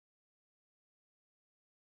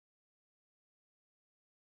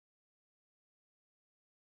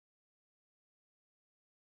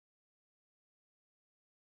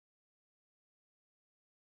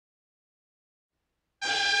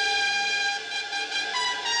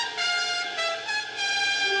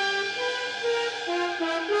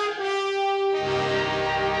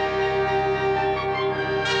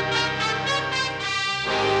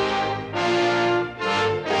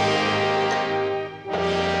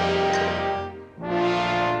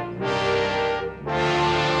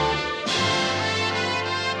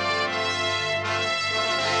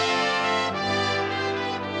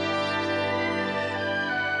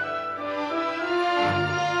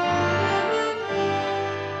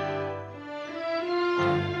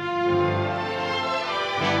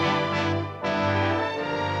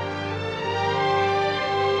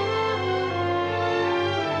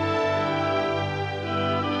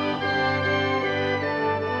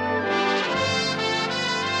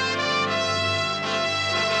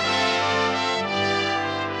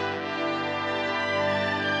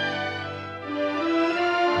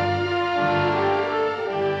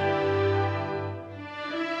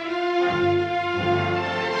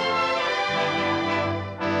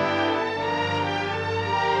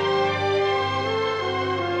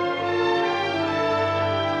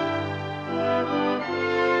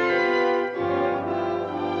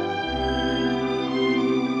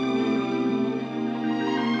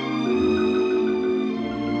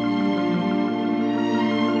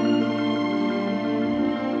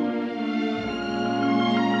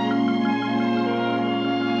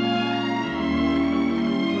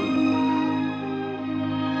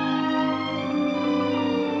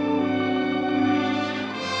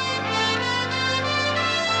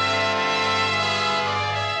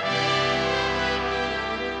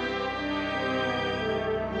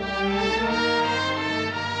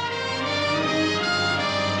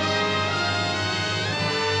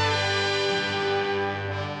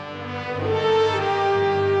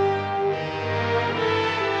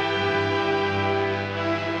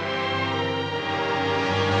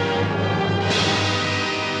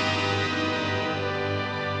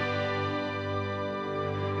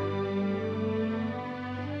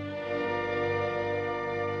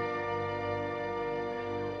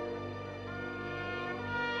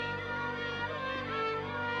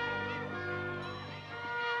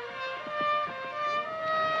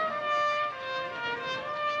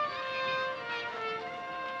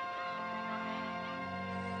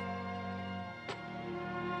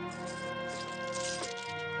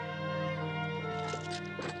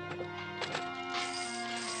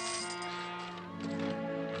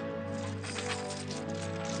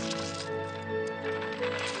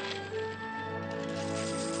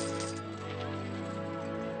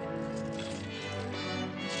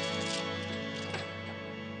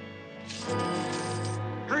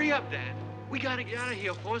Hurry up, Dad. We gotta get out of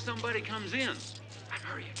here before somebody comes in. I'm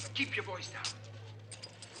hurrying. Keep your voice down.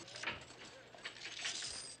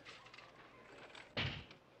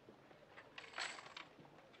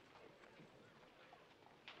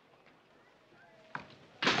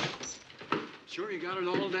 Sure you got it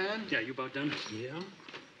all, Dad? Yeah, you about done? Yeah.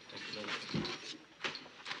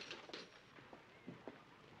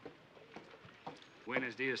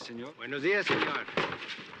 Buenos dias, senor. Buenos dias, senor.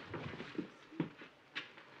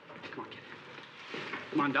 Come on, kid.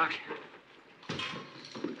 Come on, Doc.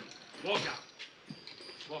 Walk out.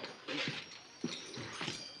 Walk out.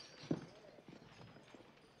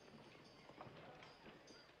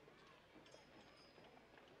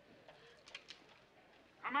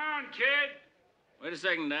 Come on, kid. Wait a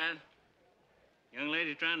second, Dad. Young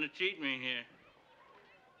lady trying to cheat me here.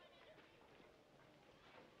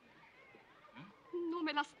 No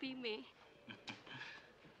me lastime.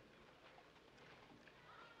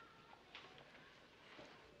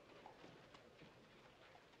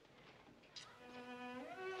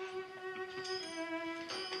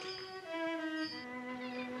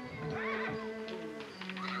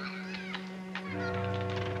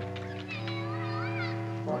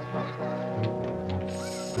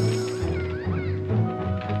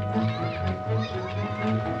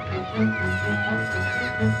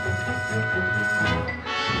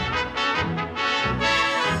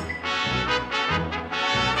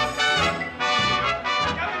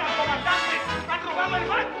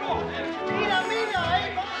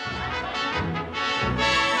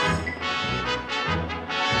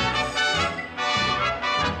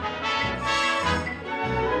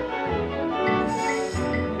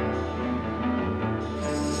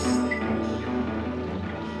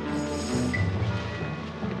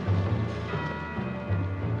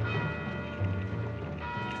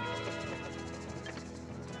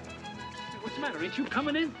 Ain't you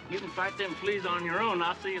coming in? You can fight them fleas on your own.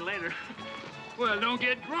 I'll see you later. Well, don't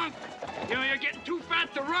get drunk. You know, you're getting too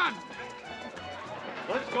fat to run.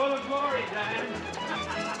 Let's go to glory, Dad.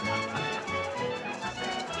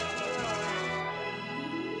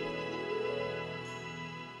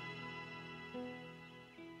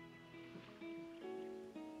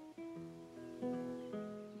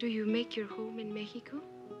 Do you make your home in Mexico?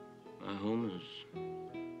 My home is...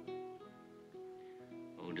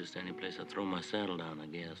 oh, just any place I throw my saddle down, I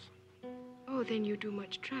guess. Oh, then you do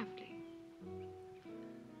much traveling.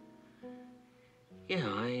 Yeah,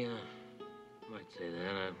 I might say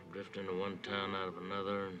that. I drift into one town out of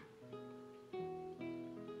another,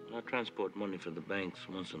 and I transport money for the banks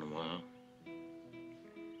once in a while.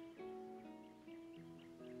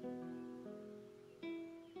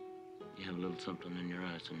 You have a little something in your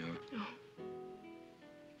eye, senor. Oh.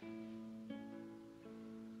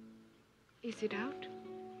 Is it out?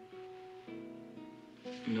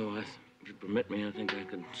 No, if you permit me, I think I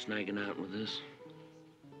could snag it out with this.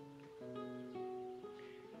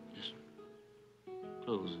 Just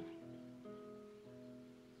close it.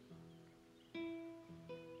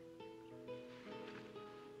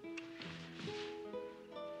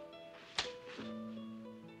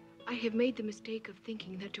 I have made the mistake of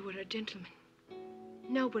thinking that you were a gentleman.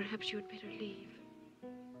 Now perhaps you had better leave.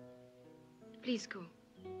 Please go.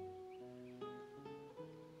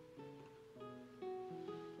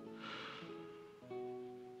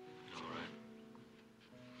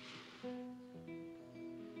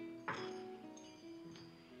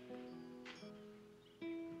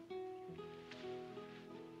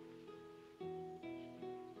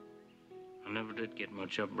 I never did get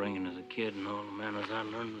much upbringing as a kid, and all the manners I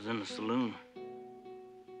learned was in the saloon. I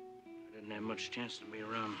didn't have much chance to be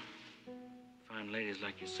around fine ladies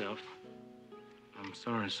like yourself. I'm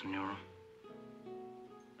sorry, Senora.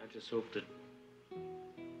 I just hope that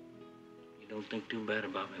you don't think too bad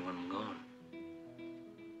about me when I'm gone.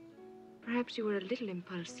 Perhaps you were a little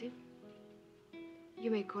impulsive.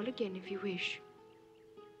 You may call again if you wish.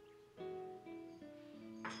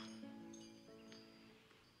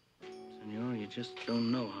 Senor, you just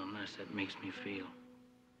don't know how nice that makes me feel.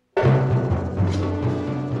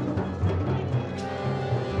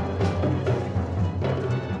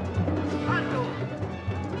 Alto!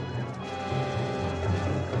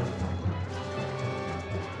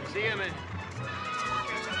 Sígueme.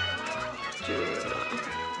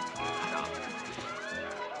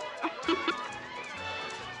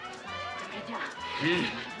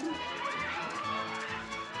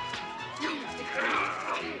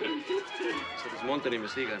 Se desmonten y me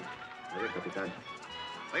sigan. A ver, capitán.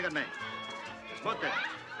 Óiganme. Desmonten.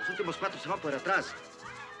 Los últimos 4 se van por atrás.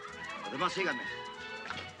 Los demás síganme.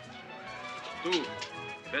 Tú,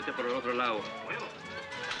 vete por el otro lado. Bueno.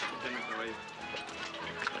 Tenme, caballo.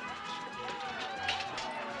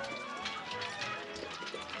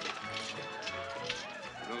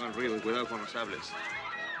 al río y cuidado con los sables.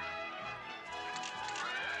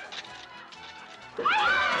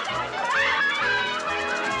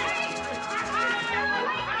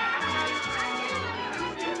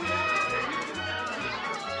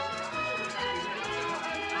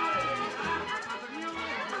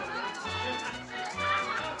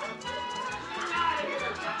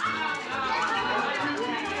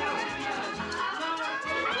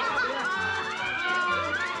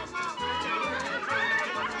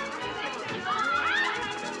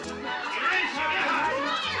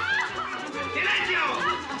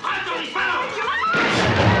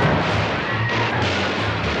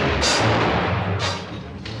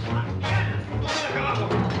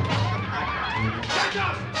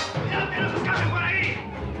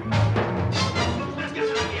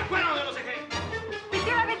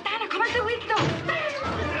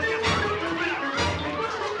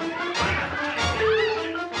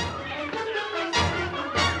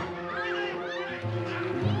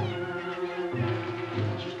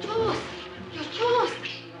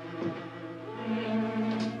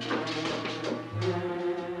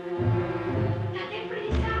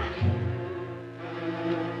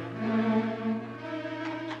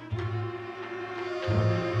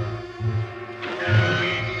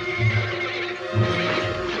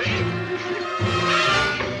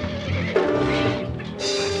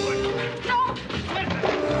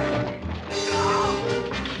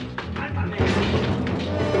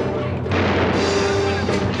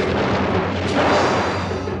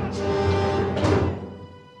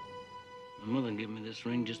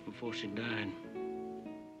 Ring just before she died.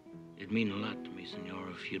 It'd mean a lot to me, Senora,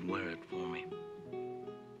 if you'd wear it for me.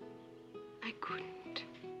 I couldn't.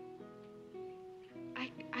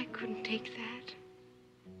 I couldn't take that.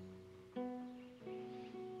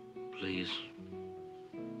 Please.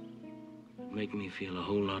 It'd make me feel a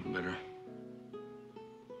whole lot better.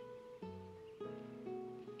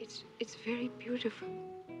 It's very beautiful.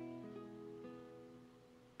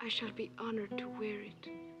 I shall be honored to wear it.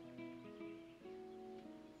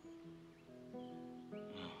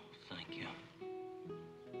 Thank you.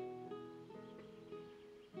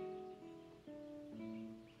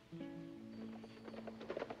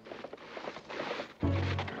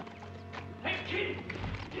 Hey, kid!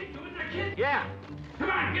 Kid, you in there, kid? Yeah. Come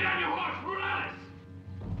on, get on your horse. Rule Alice.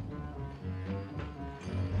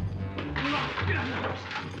 Come on, get on the horse.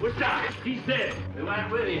 What's that? He's dead. They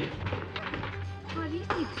went with you. What is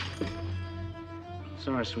it?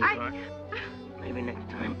 Sorry, sweetheart. Maybe next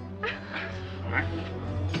time. All right.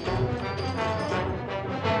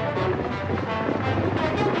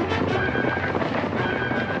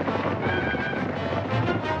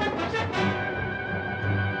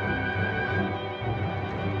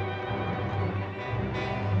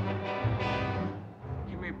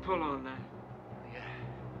 Give me a pull on that. Yeah.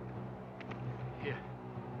 Here.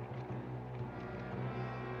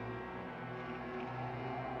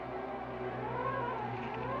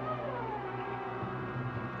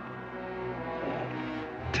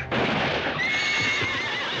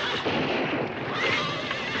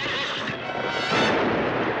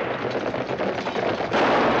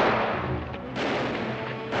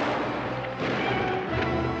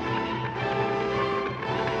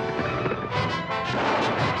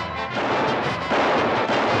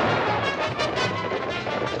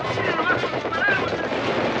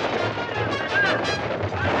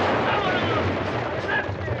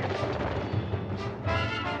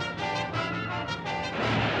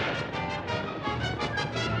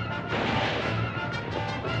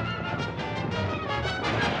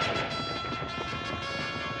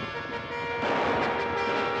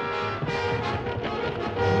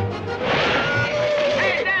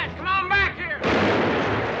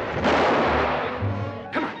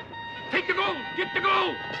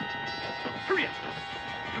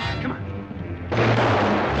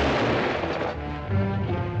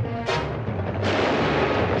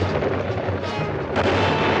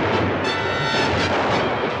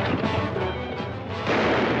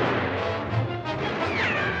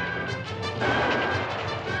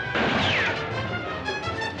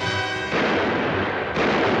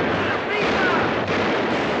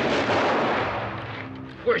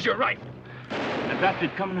 Where's your right? The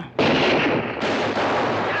bastard coming up.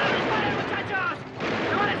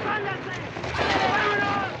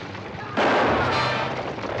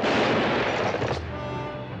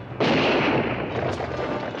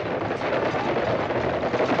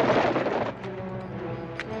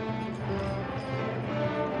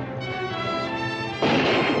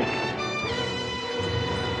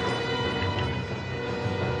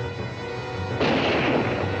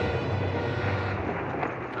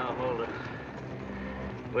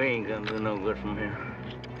 We Don't do no good from here.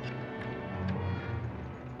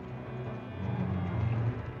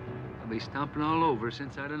 I'll be stomping all over us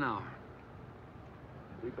inside an hour.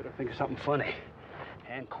 We better think of something funny.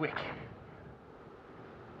 And quick.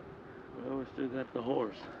 Well, we still got the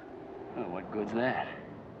horse. Oh, what good's that?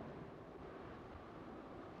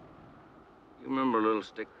 You remember a little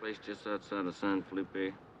stick place just outside of San Felipe?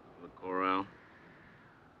 The corral?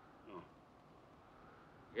 Oh.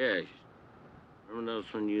 Yeah. Remember that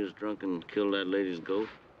was when you was drunk and killed that lady's goat?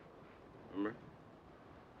 Remember?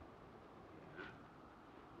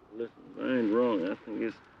 Listen, I ain't wrong. I think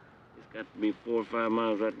it's got to be 4 or 5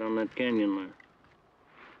 miles right down that canyon there.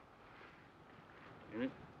 Ain't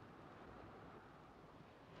it?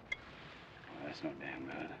 Well, that's not damn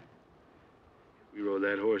good. If we rode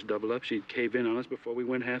that horse double up, she'd cave in on us before we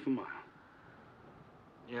went half a mile.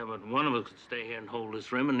 Yeah, but one of us could stay here and hold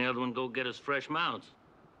this rim, and the other one go get us fresh mounts.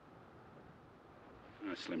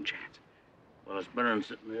 Not a slim chance. Well, it's better than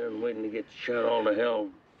sitting there and waiting to get shot all to hell,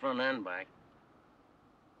 front and back.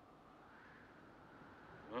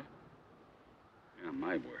 Huh? Yeah,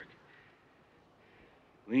 my work.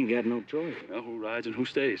 We ain't got no choice. Well, who rides and who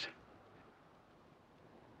stays?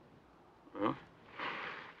 Well,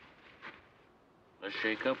 let's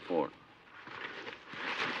shake up for it.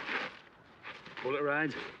 Bullet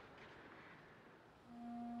rides?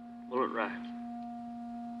 Bullet rides.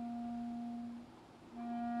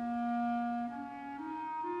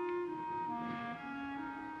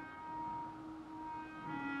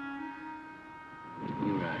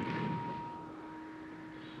 You ride.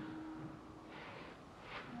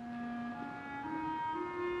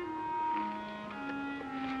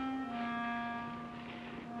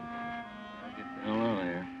 Get the hell out of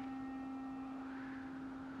here.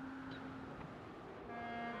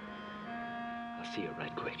 I'll see you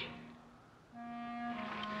right quick.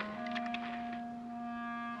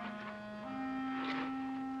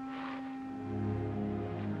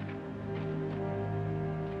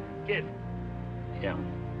 Kid. Yeah.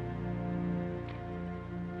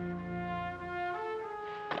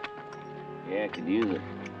 Yeah, I could use it.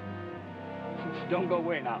 Don't go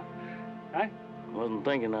away now. Huh? Wasn't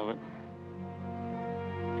thinking of it.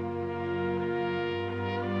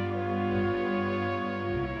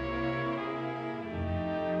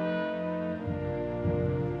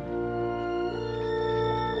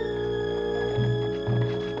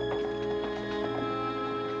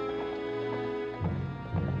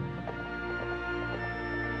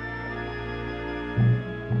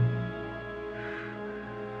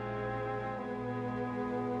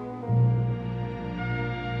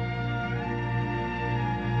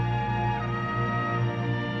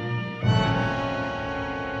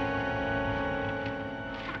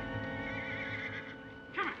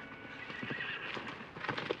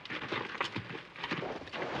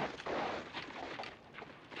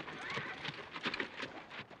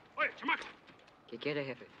 ¿Qué quiere,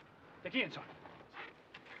 jefe? ¿De quién son?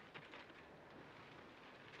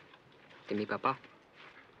 De mi papá.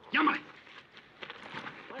 ¡Llámale!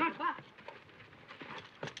 Papá.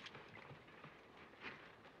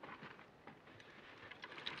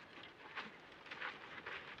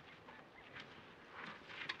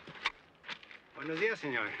 Buenos días,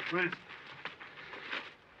 señor. Buenas.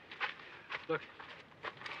 Look.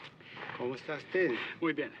 ¿Cómo está usted?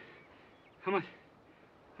 Muy bien. How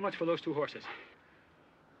much for those 2 horses?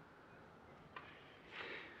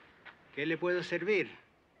 ¿Qué le puedo servir?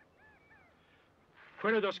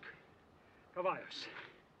 Fuera 2 caballos.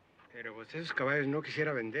 Pero pues esos caballos no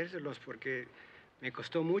quisiera vendérselos porque me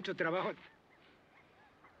costó mucho trabajo.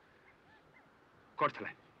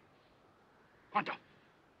 Córtale. ¿Cuánto?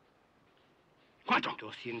 ¿Cuánto?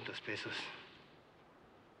 200 pesos.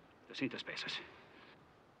 200 pesos.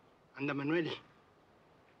 Anda, Manuel.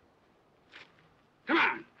 Come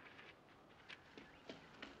on!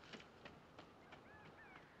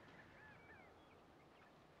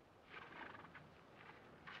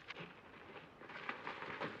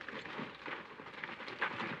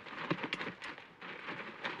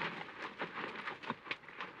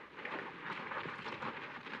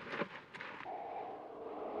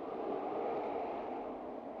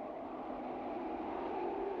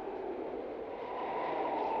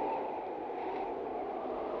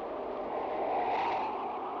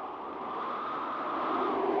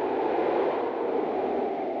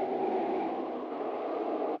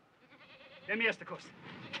 Deme esta cosa.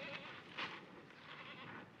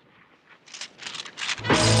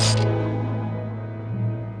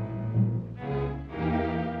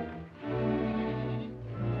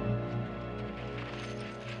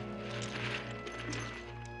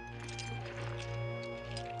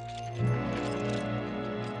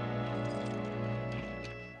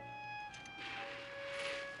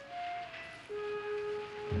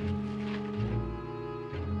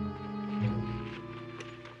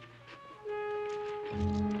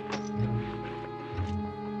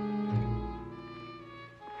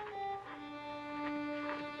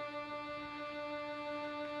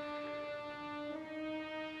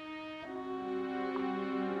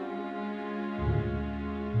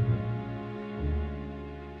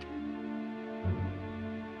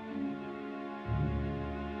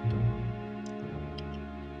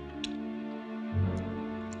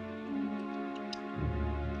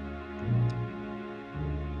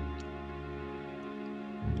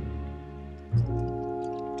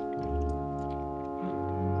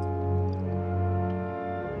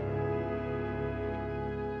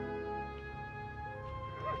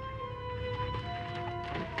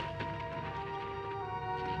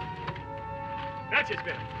 Gracias,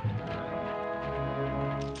 Ben.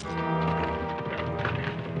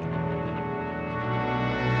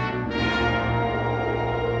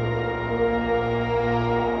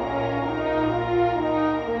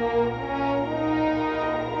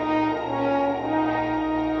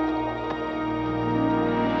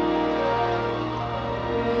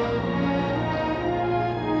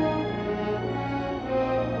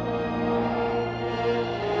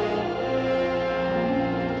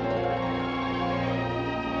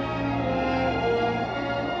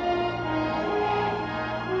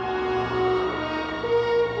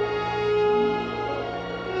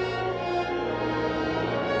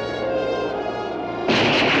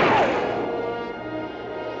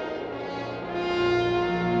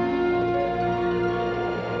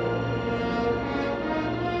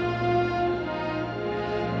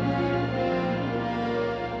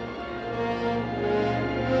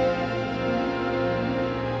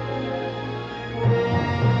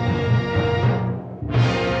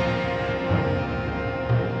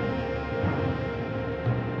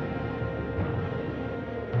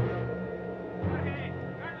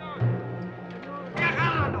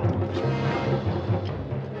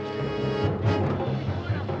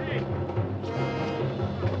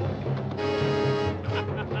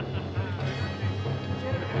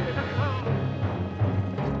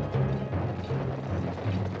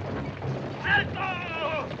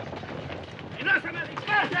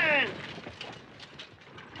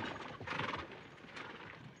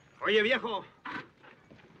 Oye, viejo,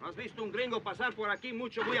 ¿no has visto un gringo pasar por aquí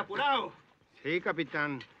mucho, muy apurado? Sí,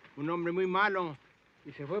 capitán. Un hombre muy malo.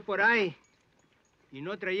 Y se fue por ahí. Y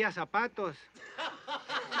no traía zapatos.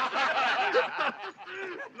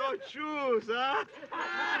 No chus, ¿ah?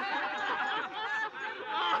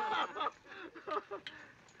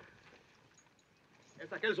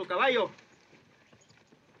 ¿Es aquel su caballo?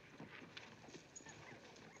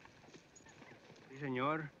 Sí,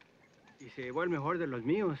 señor. Y se llevó el mejor de los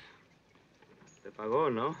míos. Te pagó,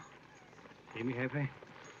 ¿no? Sí, mi jefe.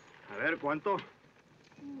 A ver, ¿cuánto?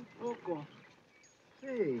 Un poco.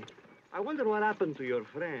 Hey, I wonder what happened to your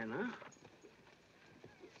friend, huh?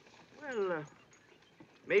 Well,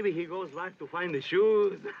 maybe he goes back to find the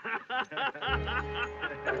shoes.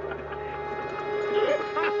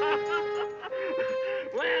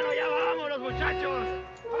 Bueno, ya vámonos, muchachos.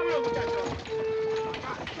 Vámonos, muchachos.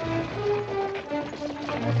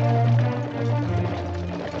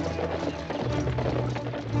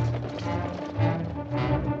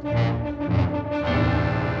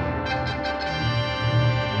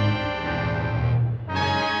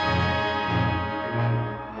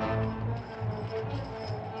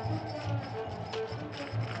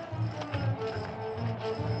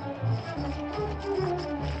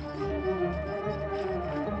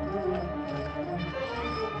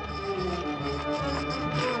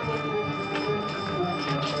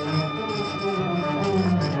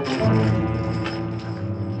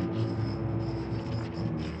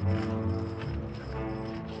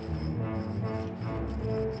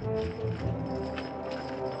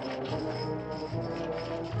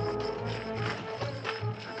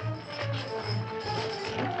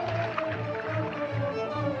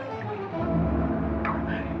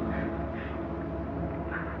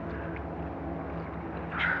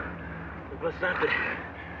 What's that?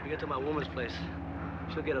 We get to my woman's place.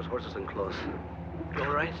 She'll get us horses and clothes. You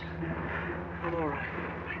all right? I'm all right.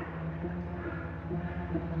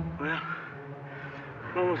 Well,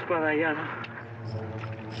 vamos para allá, ¿no?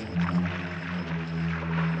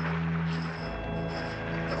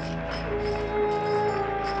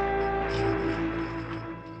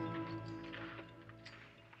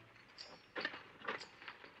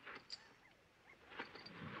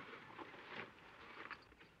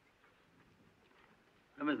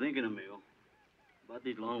 I've been thinking, amigo, about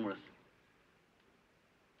these Longworth.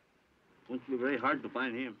 Won't be very hard to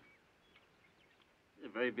find him. It's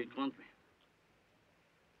a very big country.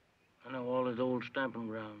 I know all his old stamping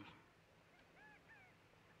grounds.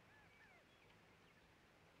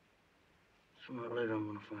 Sooner or later, I'm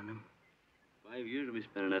gonna find him. 5 years we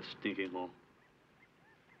spent in that stinking hole.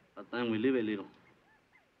 By the time we live a little.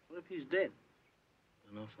 What if he's dead?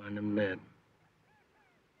 Then I'll find him dead.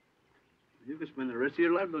 You could spend the rest of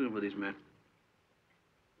your life looking for this man.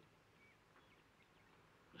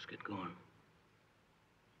 Let's get going.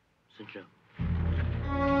 Sit down.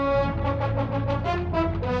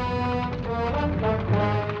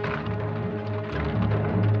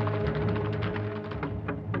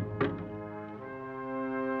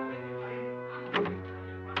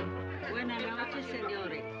 Buenas noches,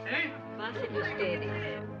 señores. Pasen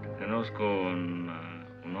ustedes. Conozco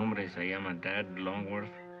un hombre que se llama Dad Longworth.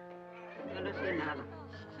 Yo no sé nada.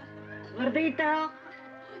 Gordito.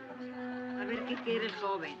 A ver qué quiere el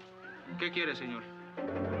joven. ¿Qué quiere, señor?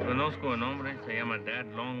 Conozco un hombre que se llama Dad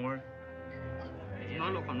Longworth. No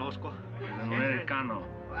lo conozco. Es un americano.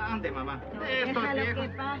 Ande, mamá. No, Estos déjalo viejos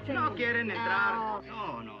que pase. no quieren entrar.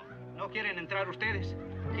 No. No quieren entrar ustedes.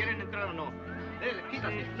 ¿Quieren entrar o no? Dele,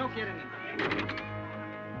 quítate. No quieren entrar.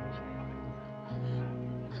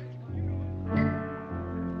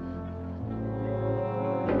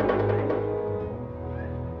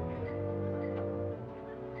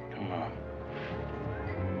 Come on.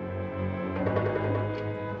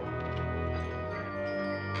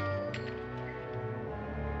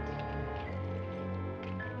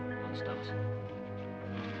 Estamos.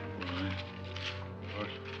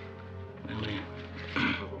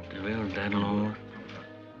 ¿Te veo, Dad Longworth?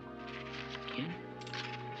 ¿Quién?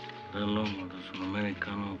 Dad Longworth es un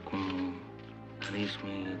americano con nariz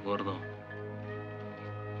muy gordo.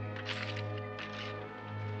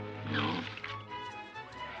 No.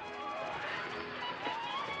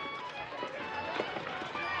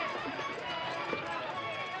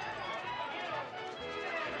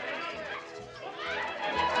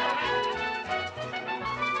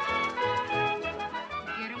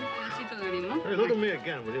 ¿Quiere un pedacito de limón? Hey, look at me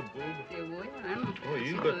again, will you, boob? Te voy a dar un Oh,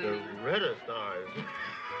 you pedacito got de the limón. reddest eyes.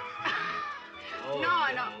 No.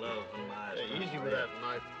 Love when my eyes Hey, start easy to with red. that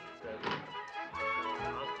knife.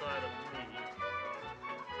 Outside of me.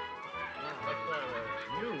 Outside of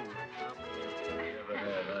you.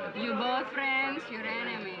 You both friends, you're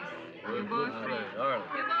enemies. You both friends. Darling.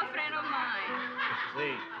 You're both friend of mine.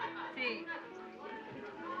 See. See.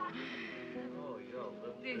 Oh, yo,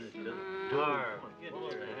 This just man. hard. Get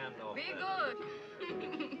your hand off Be that. good.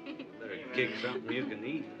 Better kick something you can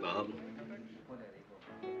eat, Bob.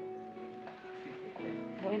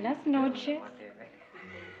 Buenas noches.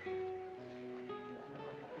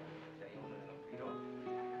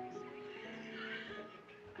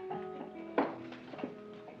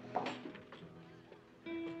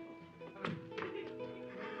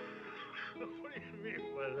 What do you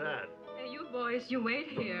mean by that? Hey, you boys, you wait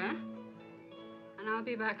here, and I'll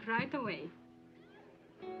be back right away.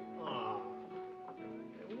 Oh.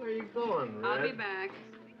 Where are you going, Red? I'll be back.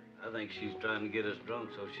 I think she's trying to get us drunk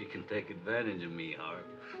so she can take advantage of me, Harp.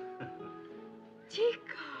 Chico.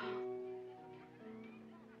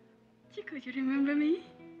 Chico, you remember me?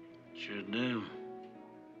 Sure do.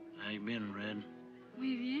 How you been, Red?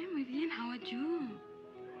 Muy bien, muy bien. How are you?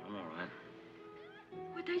 I'm all right.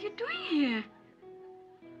 What are you doing here?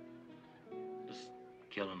 Just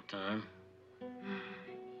killing time.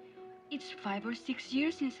 It's 5 or 6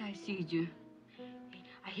 years since I see you.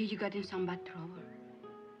 I hear you got in some bad trouble.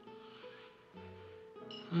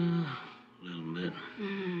 A little bit.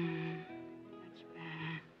 That's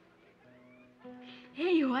bad.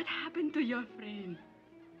 Hey, what happened to your friend?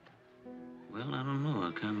 Well, I don't know.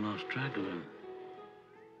 I kind of lost track of him.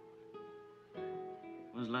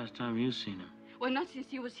 When's the last time you seen him? Well, not since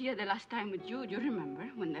he was here the last time with you. Do you remember?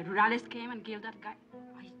 When the Rurales came and killed that guy?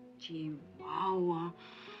 Ay, Chihuahua.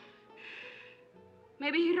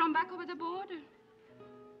 Maybe he ran back over the border.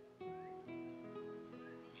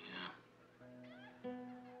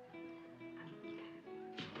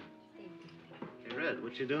 Hey, Red,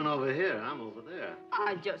 what you doing over here? I'm over there.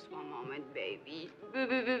 Just one moment, baby.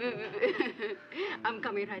 I'm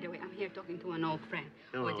coming right away. I'm here talking to an old friend.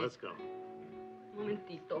 Come on, let's go.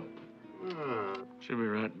 Momentito. She'll be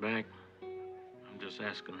right back. I'm just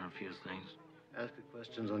asking her a few things. Ask her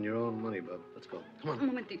questions on your own money, bub. Let's go. Come on.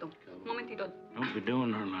 Momentito. Momentito. Don't be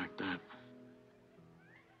doing her like that.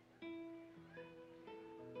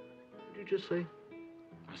 What did you just say?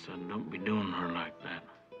 I said, don't be doing her like that.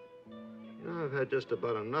 You know, I've had just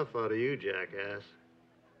about enough out of you, jackass.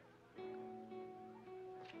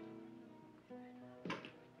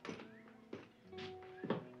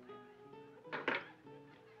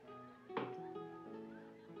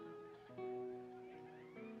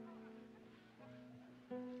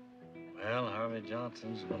 Emery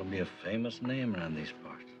Johnson's gonna be a famous name around these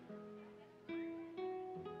parts. You're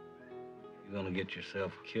gonna get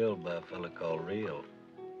yourself killed by a fella called Rio.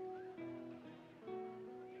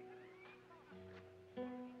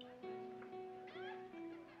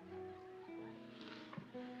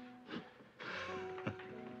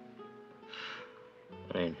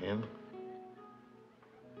 That ain't him.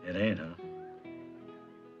 It ain't, huh?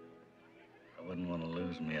 I wouldn't want to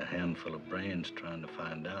lose me a handful of brains trying to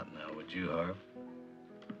find out now, would you, Harv?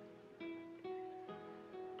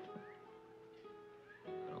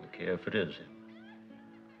 I don't care if it is him.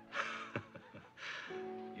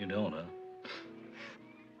 You don't, huh?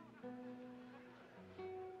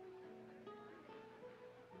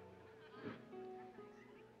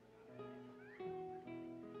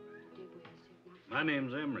 My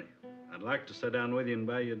name's Emery. I'd like to sit down with you and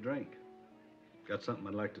buy you a drink. Got something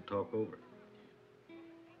I'd like to talk over.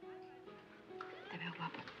 Te veo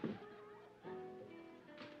guapo.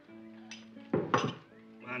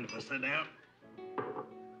 Mind if I sit down?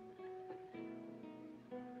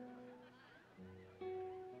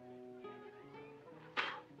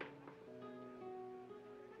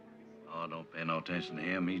 Oh, don't pay no attention to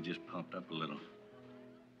him. He's just pumped up a little.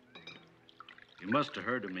 You must have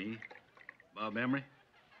heard of me. Bob Emery?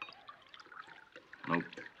 Nope.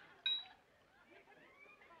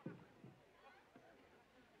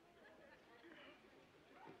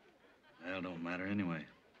 Well, don't matter anyway.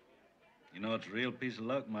 You know, it's a real piece of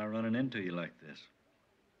luck my running into you like this.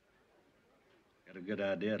 Got a good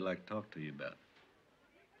idea I'd like to talk to you about.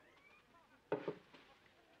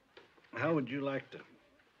 How would you like to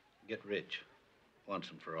get rich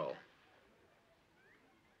once and for all?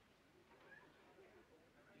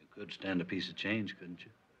 You could stand a piece of change, couldn't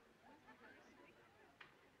you?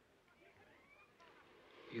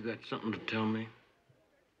 You got something to tell me?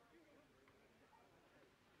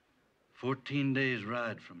 14 days'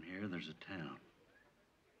 ride from here, there's a town.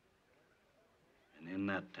 And in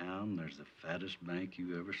that town, there's the fattest bank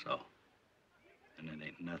you ever saw. And it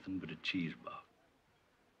ain't nothing but a cheese box.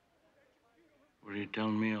 What are you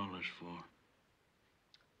telling me all this for?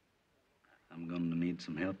 I'm going to need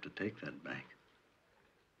some help to take that bank.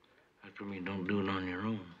 How come you don't do it on your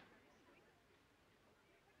own?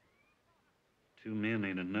 2 men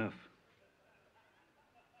ain't enough.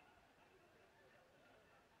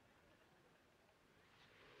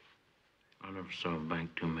 I never saw a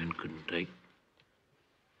bank 2 men couldn't take.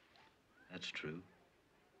 That's true.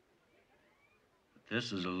 But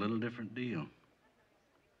this is a little different deal.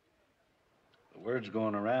 The word's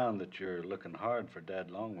going around that you're looking hard for Dad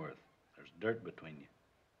Longworth. There's dirt between you.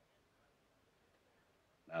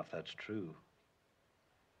 Now, if that's true,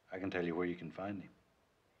 I can tell you where you can find him.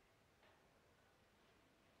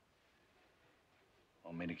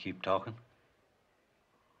 Want me to keep talking?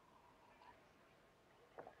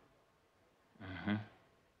 Mm-hmm.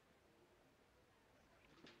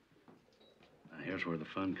 Now, here's where the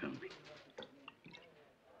fun comes.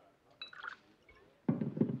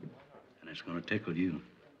 And it's going to tickle you.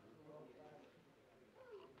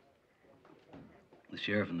 The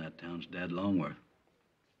sheriff in that town's Dad Longworth.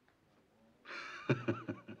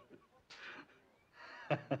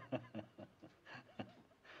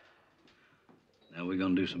 Now we're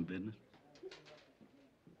going to do some business?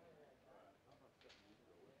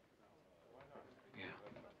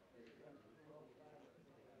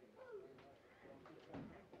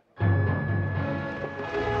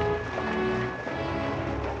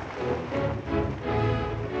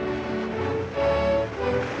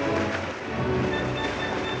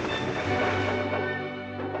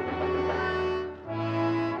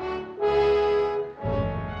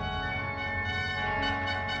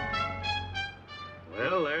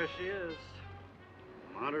 Well, there she is.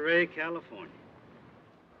 Monterey, California.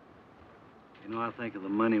 You know, I think of the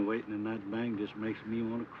money waiting in that bank just makes me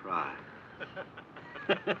want to cry.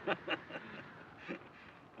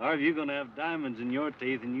 Harv, you're going to have diamonds in your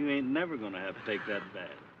teeth, and you ain't never going to have to take that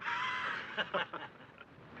bad.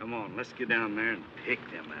 Come on, let's get down there and pick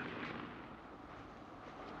them apples.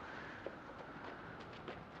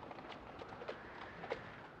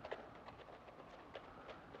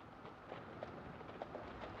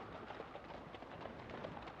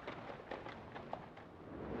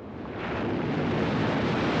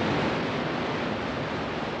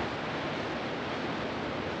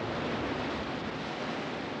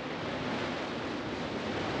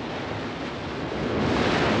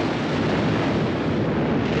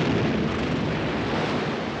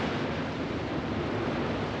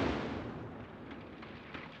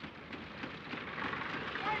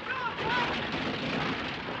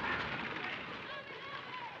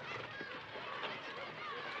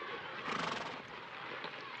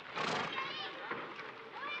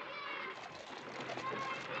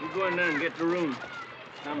 go in there and get the room.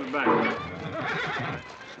 I'll be back.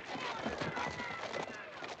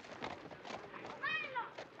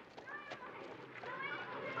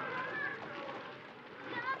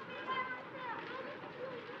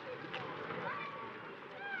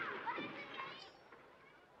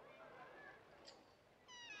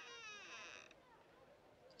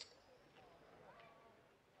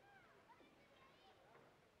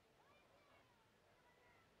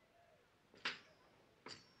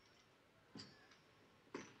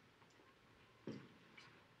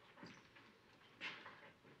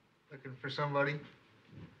 Looking for somebody?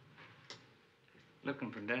 Looking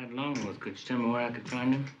for Dad Longworth. Could you tell me where I could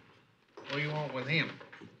find him? What do you want with him?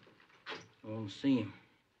 I want to see him.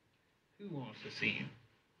 Who wants to see him?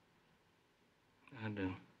 I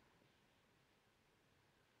do.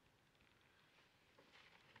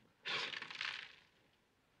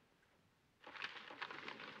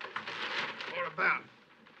 What about?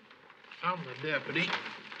 I'm the deputy.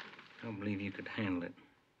 Don't believe you could handle it.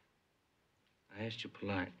 I asked you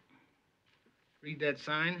polite. Read that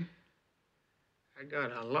sign? I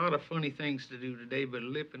got a lot of funny things to do today, but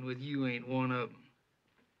lipping with you ain't one of them.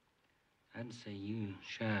 I'd say you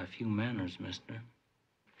shy a few manners, mister.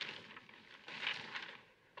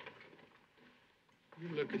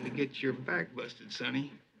 You're looking to get your back busted,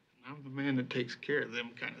 Sonny. I'm the man that takes care of them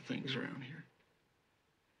kind of things around here.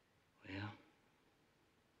 Well,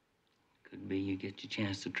 could be you get your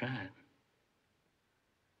chance to try it.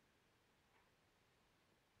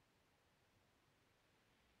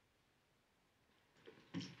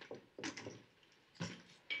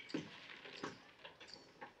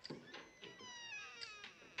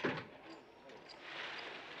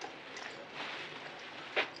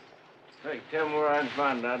 Hey, tell me where I can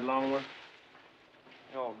find Dad Longworth.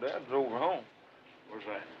 Oh, Dad's over home. Where's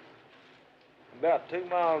that? About 2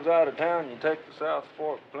 miles out of town, you take the South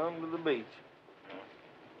Fork plumb to the beach.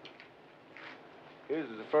 His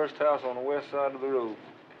is the first house on the west side of the road.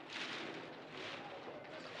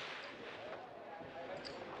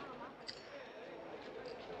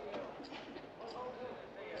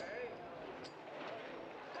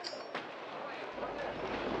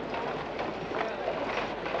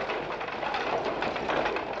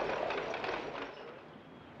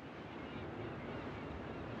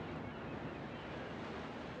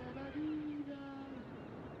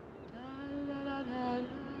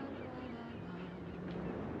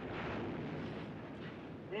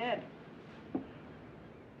 Dad,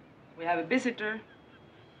 we have a visitor.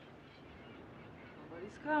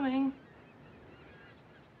 Nobody's coming.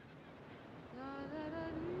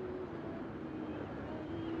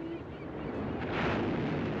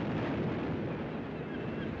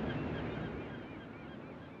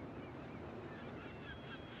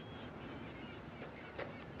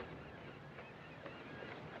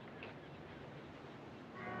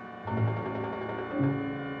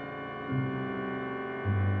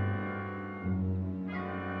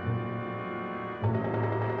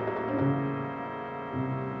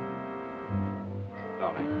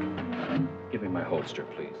 Give me my holster,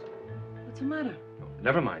 please. What's the matter? No,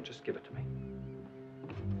 never mind. Just give it to me.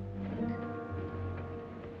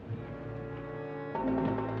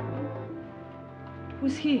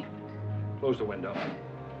 Who's he? Close the window.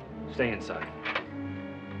 Stay inside.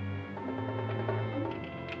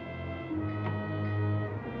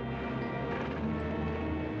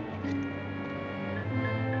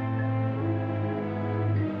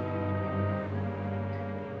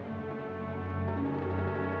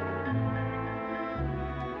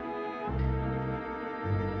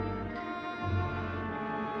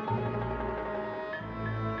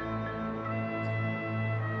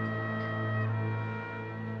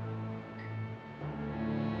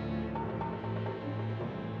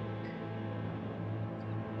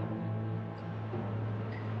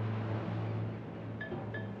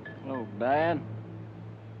 Hello, Dad.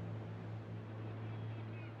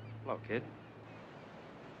 Hello, kid.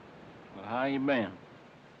 Well, how you been?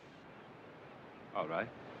 All right.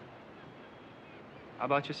 How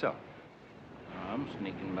about yourself? I'm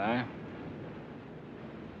sneaking by.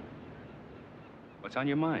 What's on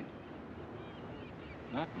your mind?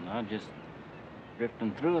 Nothing. I just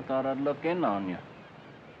drifting through. I thought I'd look in on you.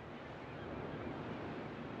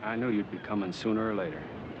 I knew you'd be coming sooner or later.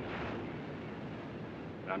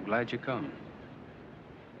 But I'm glad you come.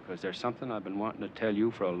 Because there's something I've been wanting to tell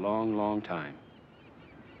you for a long, long time.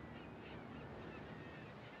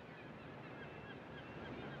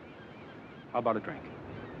 How about a drink?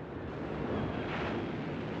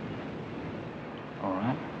 All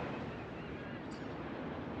right.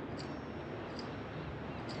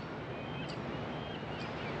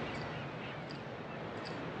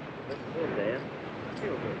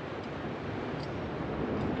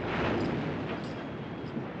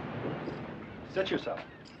 Sit yourself.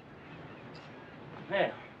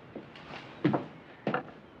 Yeah.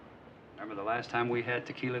 Remember the last time we had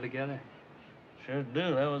tequila together? Sure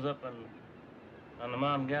do. That was up on the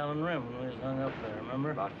Mount Gallon Rim when we was hung up there,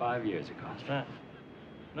 remember? About 5 years ago. That's right.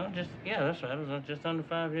 No, yeah, that's right. It was just under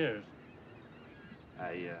 5 years.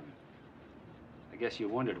 I guess you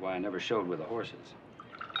wondered why I never showed with the horses.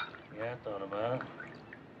 Yeah, I thought about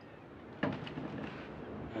it.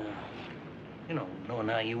 You know, knowing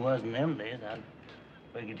how you was in them days, I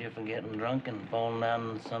figured you for getting drunk and falling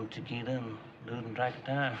down in some chiquita and losing track of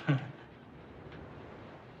time.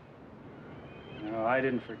 No, I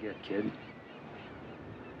didn't forget, kid.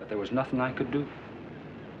 But there was nothing I could do.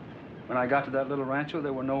 When I got to that little rancho,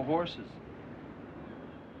 there were no horses.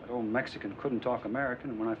 That old Mexican couldn't talk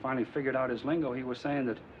American, and when I finally figured out his lingo, he was saying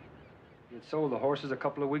that he had sold the horses a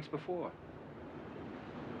couple of weeks before.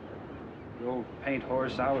 The old paint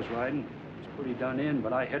horse I was riding was pretty done in,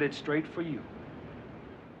 but I headed straight for you.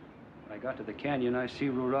 When I got to the canyon, I see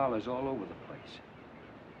rurales all over the place.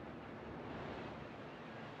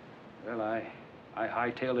 Well, I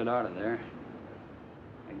hightailed it out of there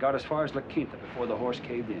and got as far as La Quinta before the horse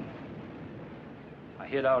caved in. I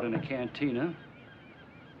hid out in a cantina, and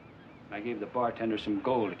I gave the bartender some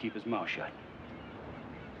gold to keep his mouth shut.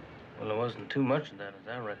 Well, there wasn't too much of that, as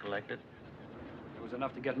I recollect it. It was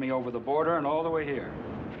enough to get me over the border and all the way here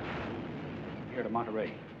to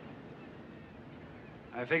Monterey.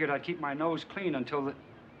 I figured I'd keep my nose clean until that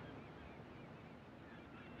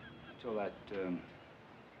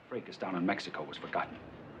fracas down in Mexico was forgotten.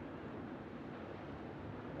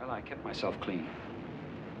 Well, I kept myself clean.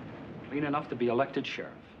 Clean enough to be elected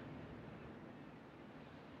sheriff.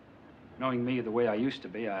 Knowing me the way I used to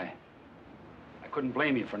be, I couldn't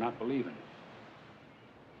blame you for not believing.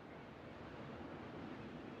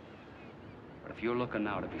 But if you're looking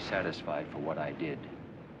now to be satisfied for what I did,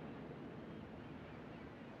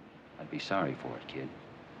 I'd be sorry for it, kid.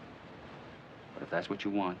 But if that's what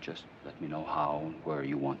you want, just let me know how and where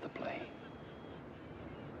you want the play.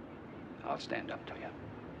 I'll stand up to you.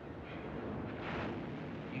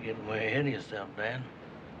 You're getting way ahead of yourself, Dad.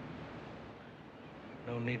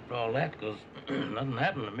 No need for all that, because nothing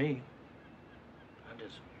happened to me. I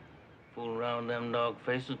just fooled around them dog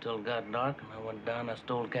faces till it got dark, and I went down and I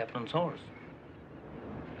stole the captain's horse.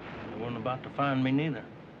 They weren't about to find me neither.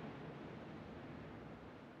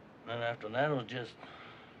 And after that, it was just,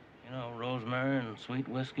 you know, rosemary and sweet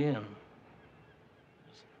whiskey and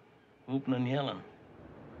just whooping and yelling.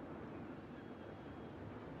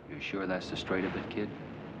 You sure that's the straight of it, kid?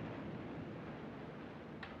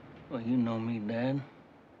 Well, you know me, Dad.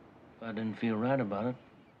 If I didn't feel right about it,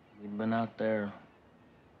 we'd been out there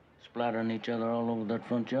splattering each other all over that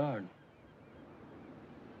front yard.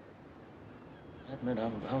 I admit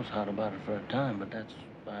I was hot about it for a time, but that's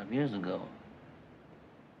 5 years ago.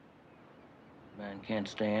 Man can't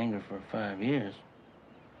stay angry for 5 years.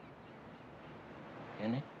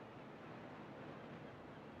 Can he?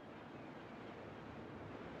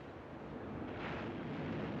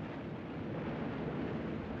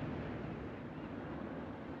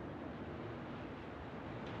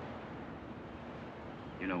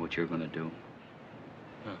 You know what you're gonna do?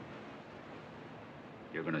 Huh.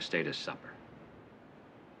 You're gonna stay to supper.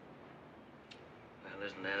 Well,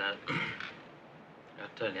 listen, Dad, I'll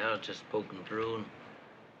tell you, I was just poking through and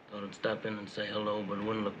thought I'd stop in and say hello, but it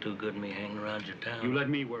wouldn't look too good me hanging around your town. You let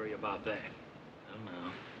me worry about that. Well,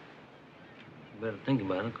 now, you better think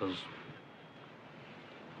about it, because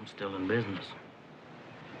I'm still in business.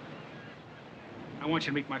 I want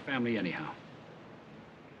you to meet my family anyhow.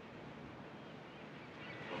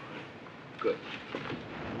 Good.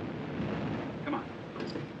 Come on.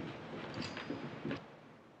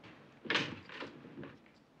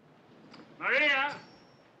 Maria!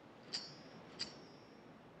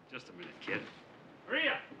 Just a minute, kid.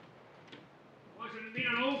 Maria! I want you to meet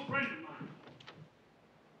an old friend of mine.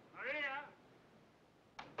 Maria!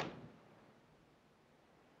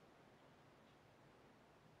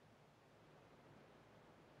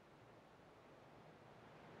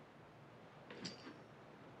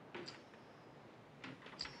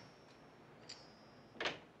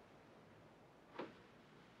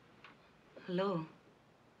 Hello.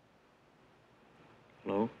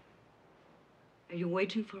 Hello? Are you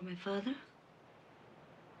waiting for my father?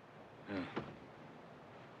 Yeah.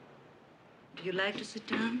 Do you like to sit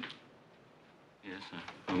down? Yes,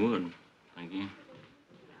 I would. Thank you.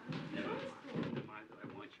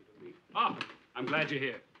 Oh, I'm glad you're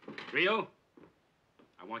here. Rio,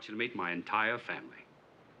 I want you to meet my entire family.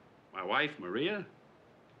 My wife, Maria.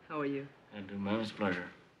 How are you? I do, man. It's a pleasure.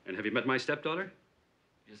 And have you met my stepdaughter?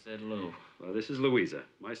 Just said hello. Well, this is Louisa,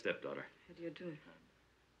 my stepdaughter. How do you do?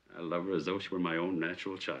 I love her as though she were my own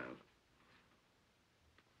natural child.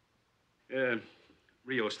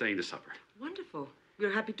 Rio's staying to supper. Wonderful.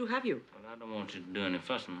 We're happy to have you. Well, I don't want you to do any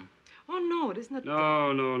fussing. Oh, no, it is not...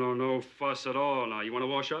 No fuss at all. Now, you want to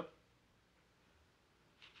wash up?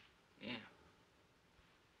 Yeah.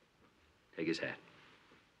 Take his hat.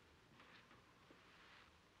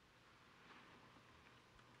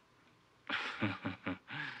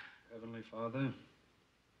 Heavenly Father,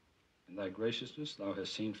 in thy graciousness, thou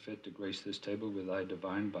hast seen fit to grace this table with thy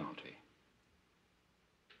divine bounty.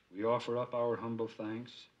 We offer up our humble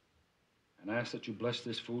thanks and ask that you bless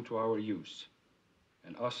this food to our use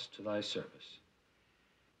and us to thy service.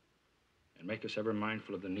 And make us ever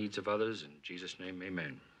mindful of the needs of others. In Jesus' name,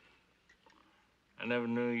 amen. I never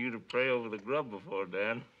knew you to pray over the grub before,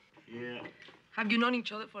 Dad. Yeah. Have you known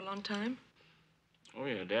each other for a long time? Oh,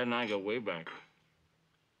 yeah, Dad and I go way back.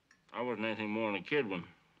 I wasn't anything more than a kid when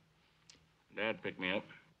Dad picked me up.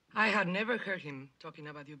 I had never heard him talking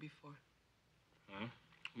about you before. Huh?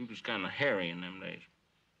 He was kind of hairy in them days.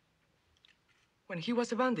 When he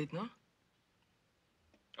was a bandit, no?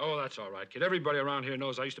 Oh, that's all right, kid. Everybody around here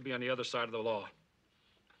knows I used to be on the other side of the law.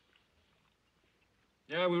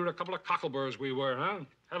 Yeah, we were a couple of cockleburs, we were, huh?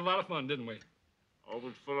 Had a lot of fun, didn't we?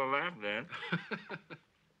 Always full of laugh, Dad.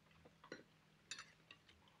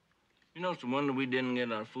 You know, it's a wonder we didn't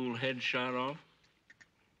get our fool head shot off.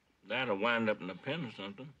 That'll wind up in a pen or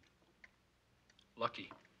something.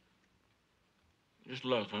 Lucky. Just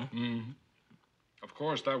luck, huh? Mm-hmm. Of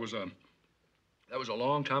course, that was a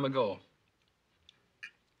long time ago.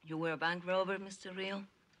 You were a bank robber, Mr. Rio?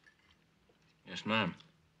 Yes, ma'am.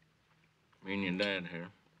 Me and your dad here.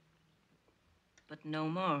 But no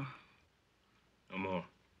more. No more.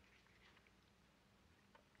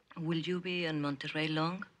 Will you be in Monterrey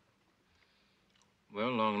long?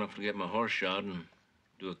 Well, long enough to get my horse shod and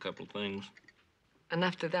do a couple things. And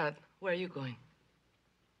after that, where are you going?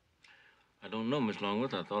 I don't know, Miss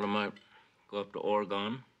Longworth. I thought I might go up to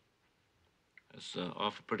Oregon. It's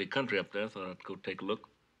awful pretty country up there. I thought I'd go take a look.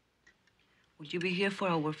 Will you be here for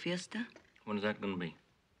our fiesta? When is that going to be?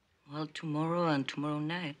 Well, tomorrow and tomorrow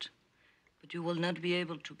night. But you will not be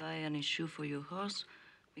able to buy any shoe for your horse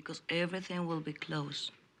because everything will be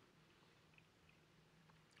closed.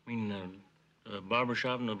 I mean, the barber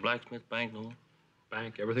shop and the blacksmith bank, no?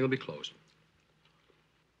 Bank, everything will be closed.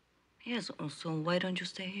 Yes, so why don't you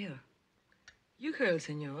stay here? You heard,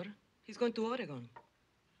 senor. He's going to Oregon.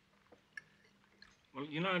 Well,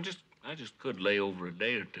 you know, I just could lay over a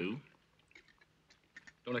day or two.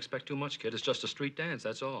 Don't expect too much, kid. It's just a street dance,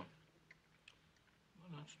 that's all.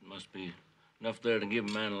 Well, that must be enough there to give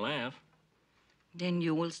a man a laugh. Then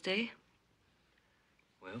you will stay?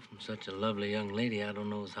 Well, from such a lovely young lady, I don't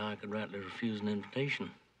know as how I could rightly refuse an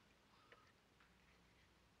invitation.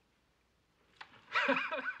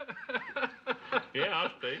 Yeah,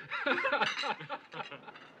 I'll stay.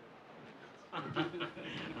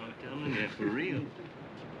 I'm telling you, for real.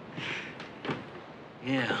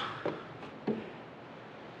 Yeah.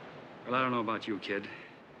 Well, I don't know about you, kid,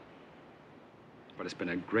 but it's been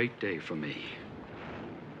a great day for me.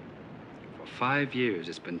 For 5 years,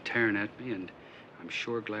 it's been tearing at me, and I'm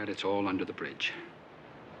sure glad it's all under the bridge.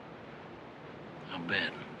 I'll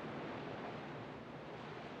bet.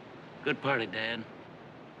 Good party, Dad.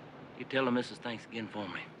 You tell the missus thanks again for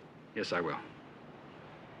me. Yes, I will.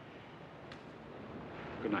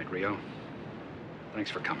 Good night, Rio. Thanks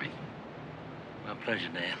for coming. My pleasure,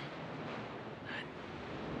 Dad.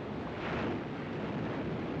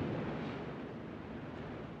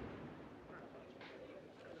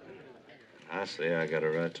 I say I got a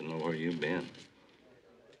right to know where you've been.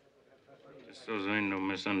 Just so there ain't no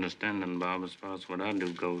misunderstanding, Bob, as far as what I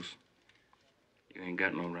do goes. You ain't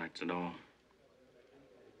got no rights at all.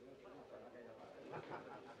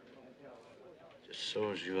 Just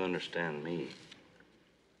so as you understand me.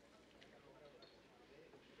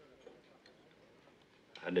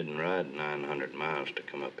 I didn't ride 900 miles to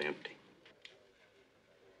come up empty.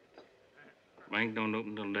 Bank don't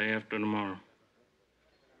open till day after tomorrow.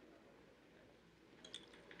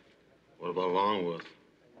 What about Longworth?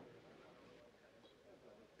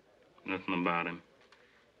 Nothing about him.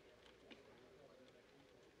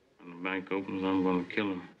 When the bank opens, I'm gonna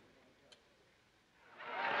kill him.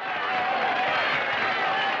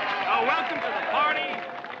 Now, welcome to the party,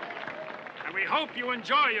 and we hope you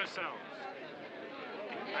enjoy yourselves.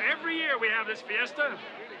 Now, every year we have this fiesta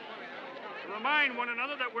to remind one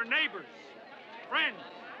another that we're neighbors, friends.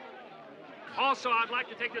 Also, I'd like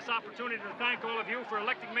to take this opportunity to thank all of you for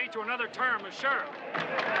electing me to another term as sheriff.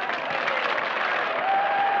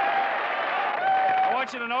 I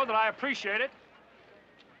want you to know that I appreciate it,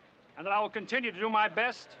 and that I will continue to do my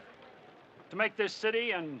best to make this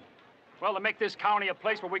city and, well, to make this county a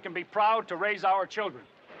place where we can be proud to raise our children.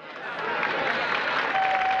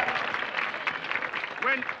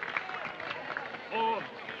 Oh,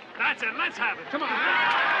 that's it. Let's have it. Come on.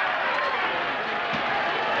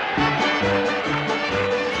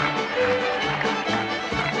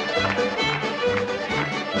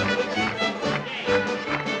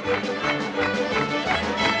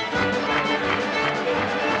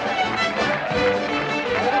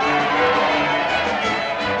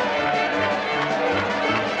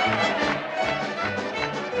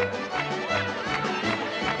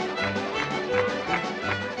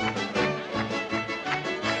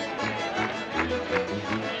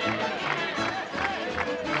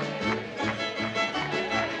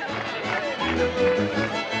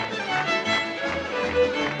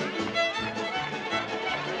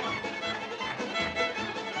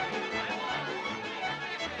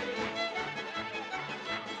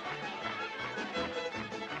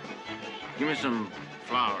 Give me some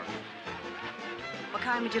flowers. What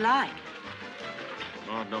kind would you like?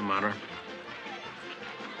 Oh, it don't matter.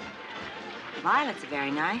 Violets are very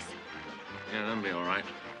nice. Yeah, that'll be all right.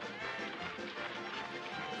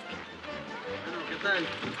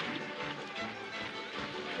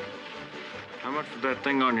 How much for that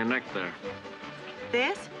thing on your neck there?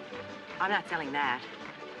 This? I'm not selling that.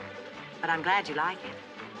 But I'm glad you like it.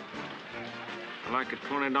 I like it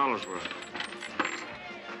 $20 worth.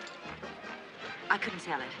 I couldn't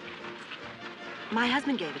sell it. My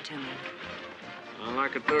husband gave it to me. I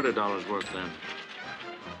like it $30 worth then.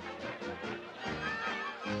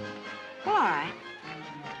 Well, all right.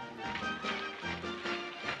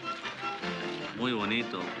 Muy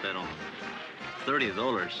bonito, pero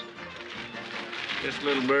 $30. This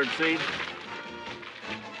little bird seed?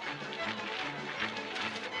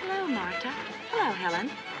 Hello, Marta. Hello,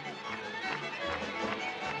 Helen.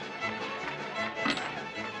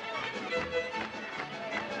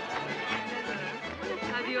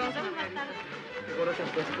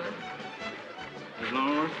 Miss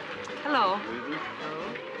Longworth? Hello.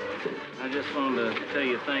 I just wanted to tell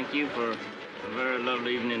you thank you for a very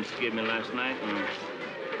lovely evening to give me last night, and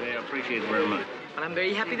I appreciate it very much. And I'm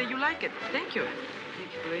very happy that you like it. Thank you.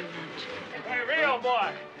 Thank you very much. Hey, Rio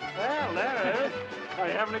boy. Well, there it is. Are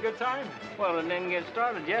you having a good time? Well, it didn't get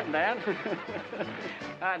started yet, Dad.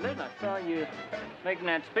 Listen, I saw you making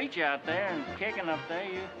that speech out there and kicking up there.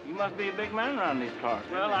 You must be a big man around these parts.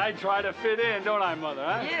 Well, I try to fit in, don't I, Mother,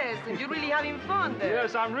 huh? Yes, and you're really having fun there.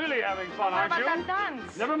 Yes, I'm really having fun, What aren't you? about that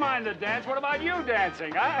dance? Never mind the dance. What about you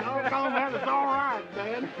dancing, huh? Oh, come on, it's all right,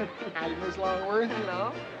 Dad. Hey, Miss Longworth.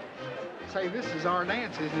 Hello. Say, this is our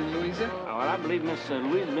dance, isn't it, Louisa? Oh, well, I believe Miss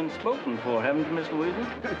Louisa's been spoken for, haven't you, Miss Louisa?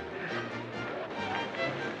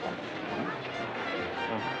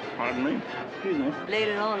 Pardon me? Excuse me.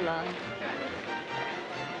 Later on, Lon.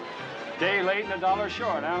 Day late and $1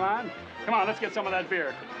 short, huh, Lon? Come on, let's get some of that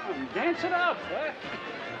beer. Come on, dance it up, huh?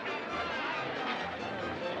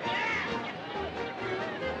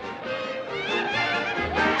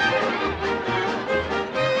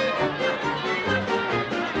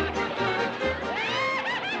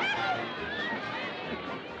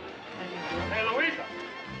 Hey, Louisa.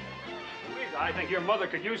 Louisa, I think your mother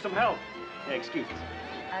could use some help. Hey, excuse us.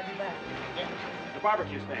 I'll be back. The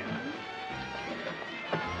barbecue stand.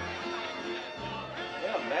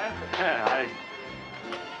 Well, Dad.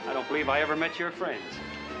 I don't believe I ever met your friends.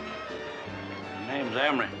 My name's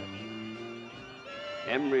Emery.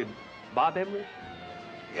 Emery, Bob Emery?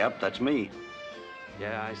 Yep, that's me.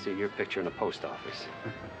 Yeah, I see your picture in the post office.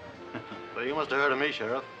 Well, you must have heard of me,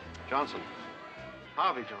 Sheriff. Johnson.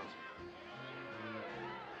 Harvey Johnson.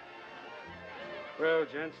 Well,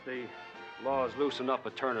 gents, the laws loosen up a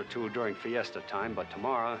turn or two during fiesta time, but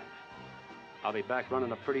tomorrow I'll be back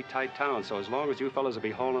running a pretty tight town, so as long as you fellas will be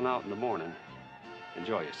holding out in the morning,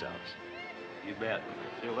 enjoy yourselves. You bet.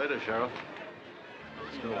 See you later, Sheriff.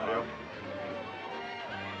 See you, Sheriff.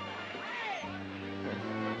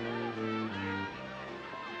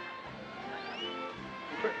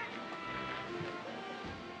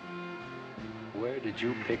 Where did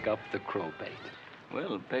you pick up the crow bait?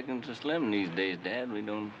 Well, Pickens are slim these days, Dad. We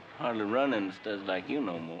don't hardly run in studs like you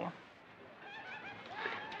no more.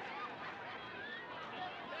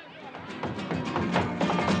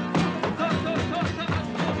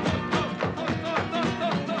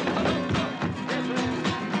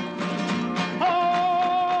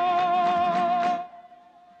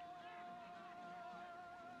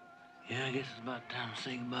 Yeah, I guess it's about time to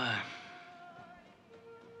say goodbye.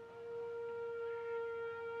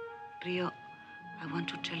 Rio, I want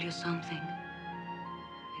to tell you something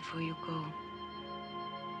before you go.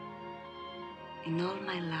 In all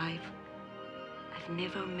my life, I've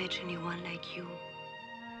never met anyone like you.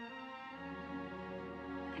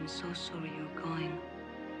 I'm so sorry you're going,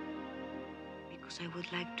 because I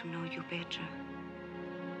would like to know you better.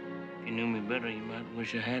 If you knew me better, you might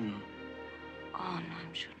wish I hadn't. Oh, no,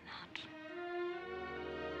 I'm sure not.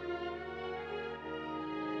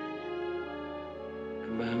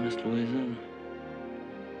 Goodbye, Miss Louisa.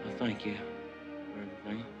 I thank you for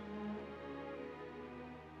everything.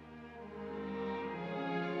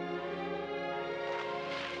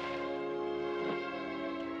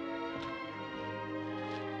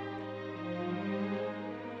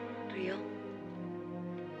 Rio?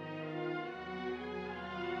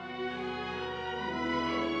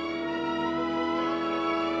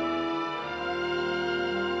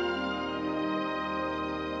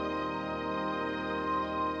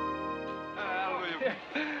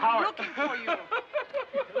 Howard. Looking for you.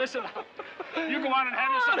 Listen, you go on and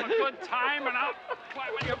have yourself a good time, and I'll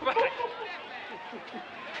quiet when you're back.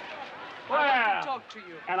 I want to talk to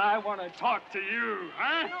you. And I want to talk to you,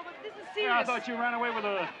 huh? No, but this is serious. Yeah, I thought you ran away with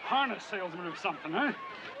a harness salesman or something, huh?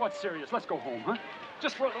 What's serious? Let's go home, huh?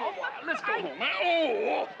 Just for a little while. Let's go home, huh?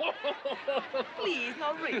 Oh! Please,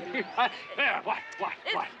 no, really. Yeah, what?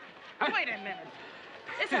 Huh? Wait a minute.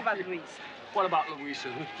 It's about Louisa. What about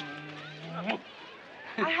Louisa?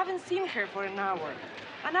 I haven't seen her for an hour.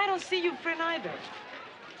 And I don't see your friend either.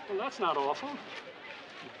 Well, that's not awful.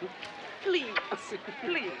 Please,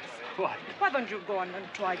 please. What? Why don't you go and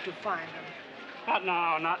try to find them? Not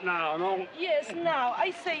now, no. Yes, now.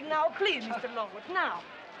 I say now. Please, Mr. Longworth, now.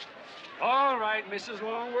 All right, Mrs.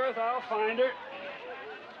 Longworth, I'll find her.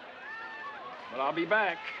 But I'll be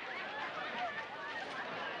back.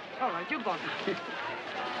 All right, you go now.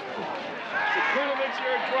 Kulovitz,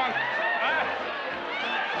 you're drunk. Huh?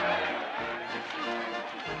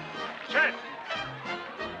 Chet!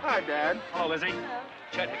 Hi, Dad. Hello, Lizzie.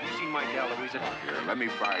 Chet, have you seen my gal, Louisa? Here, let me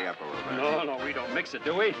fry you up a little bit. No, we don't mix it,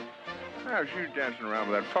 do we? Oh, she was dancing around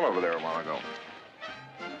with that fellow over there a while ago.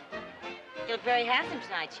 You look very handsome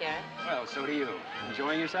tonight, Sheriff. Well, so do you.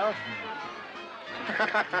 Enjoying yourself? What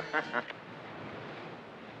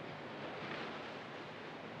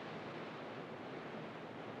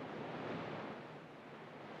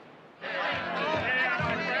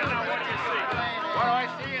do I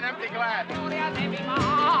see? An empty glass.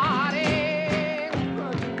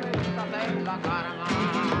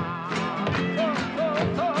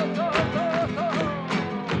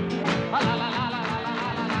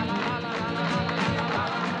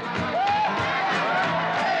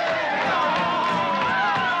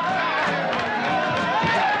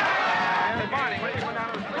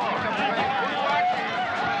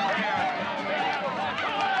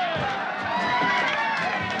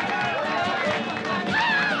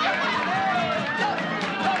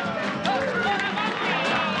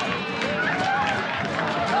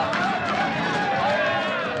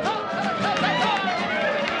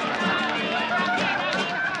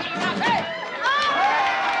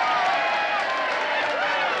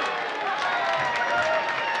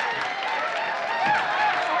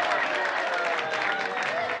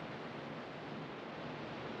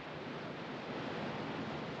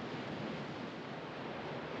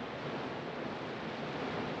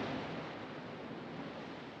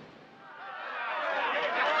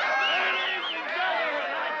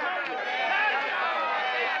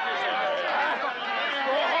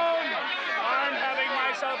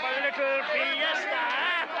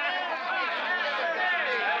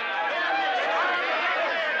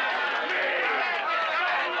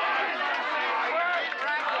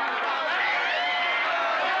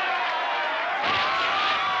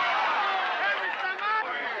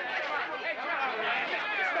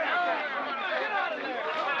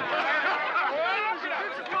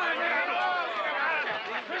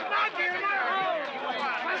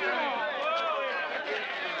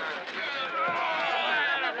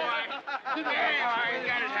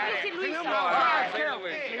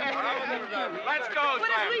 Let's go,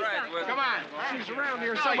 Come on. She's around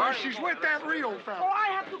here somewhere. She's with that real fella. Oh, I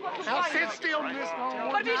have to go to Now find sit her. still, Miss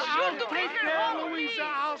Longworth. But be sure to Take take her care of home, Louisa. please.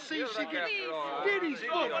 I'll see she gets Diddy's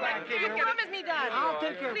foot back in You her. promise me that. I'll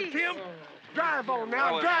take care of it. Please. Tim, drive on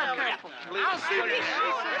now. Drive careful. I'll see this.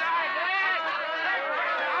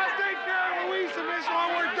 I'll take care of Louisa, Miss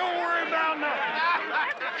Longworth. Don't worry about nothing.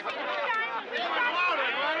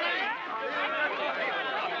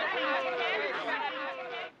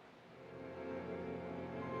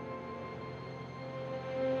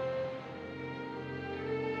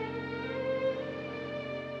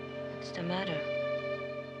 What's the matter?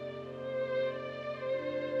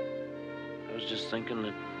 I was just thinking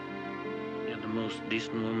that you're the most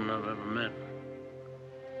decent woman I've ever met.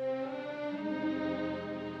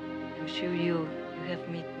 I'm sure you have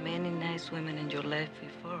met many nice women in your life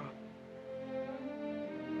before.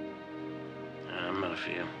 I met a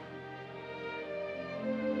few.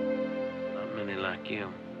 Not many like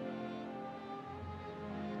you.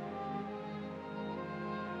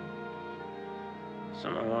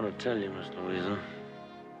 Something I want to tell you, Miss Louisa.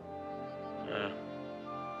 I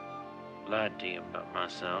lied to you about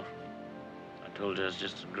myself. I told you I was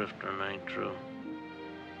just a drifter, and that ain't true.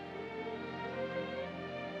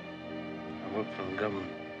 I work for the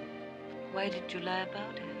government. Why did you lie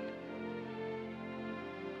about it?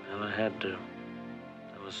 Well, I had to.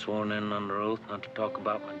 I was sworn in under oath not to talk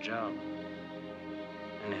about my job.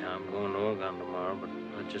 Anyhow, I'm going to Oregon tomorrow, but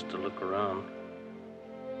not just to look around.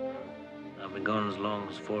 I'll be gone as long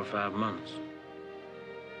as 4 or 5 months.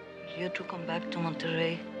 You to come back to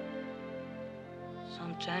Monterey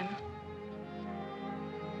sometime?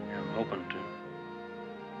 Yeah, I'm hoping to.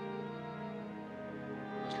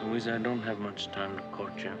 Miss Louisa, I don't have much time to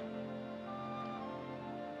court you.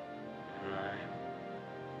 And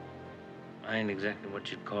I ain't exactly what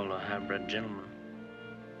you'd call a high-bred gentleman.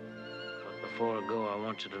 But before I go, I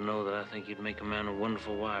want you to know that I think you'd make a man a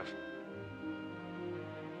wonderful wife.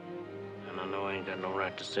 And I know I ain't got no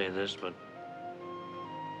right to say this, but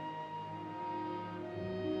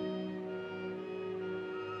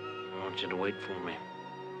I want you to wait for me.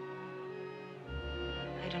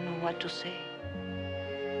 I don't know what to say.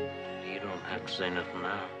 You don't have to say nothing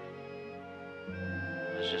now.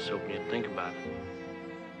 I was just hoping you'd think about it.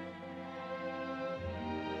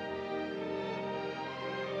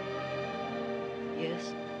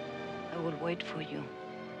 Yes, I will wait for you.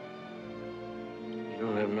 You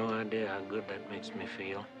don't have no idea how good that makes me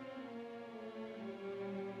feel.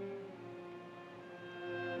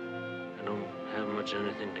 I don't have much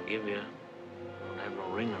anything to give you. I don't have no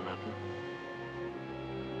ring or nothing.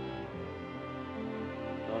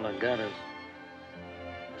 All I got is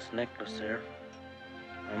this necklace here.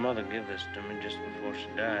 My mother gave this to me just before she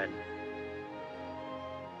died.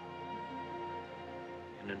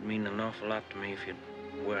 And it'd mean an awful lot to me if you'd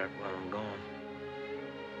wear it while I'm gone.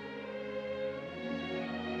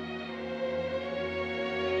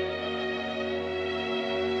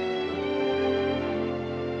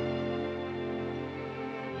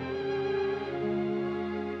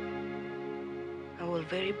 I was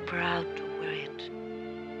very proud to wear it.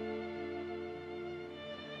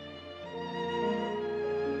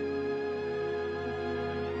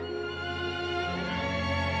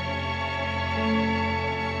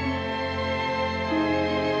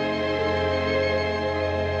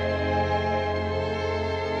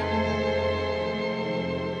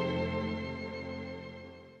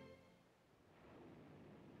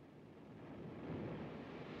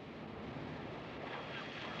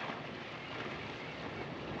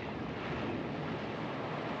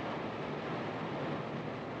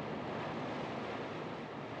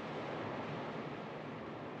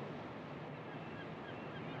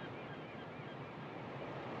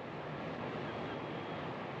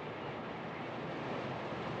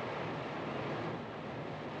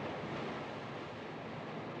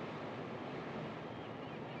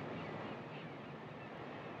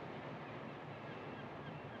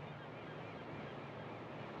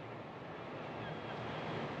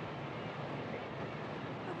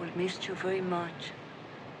 I will miss you very much,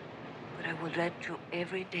 but I will write you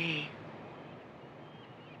every day.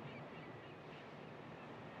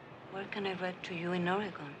 Where can I write to you in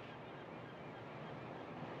Oregon?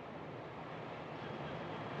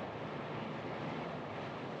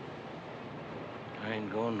 I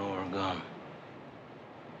ain't going to Oregon.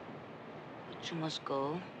 But you must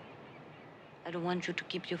go. I don't want you to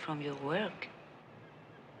keep you from your work.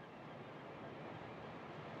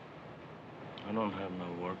 I don't have no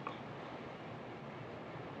work.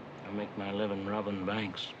 I make my living robbing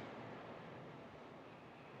banks.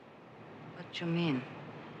 What you mean?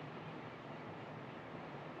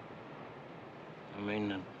 I mean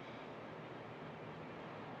that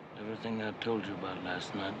everything I told you about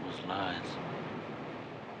last night was lies.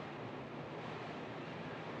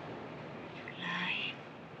 You lie.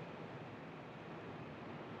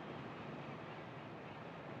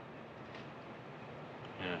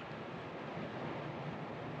 Yeah.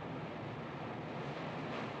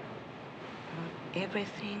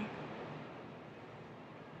 Everything?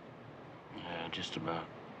 Yeah, just about.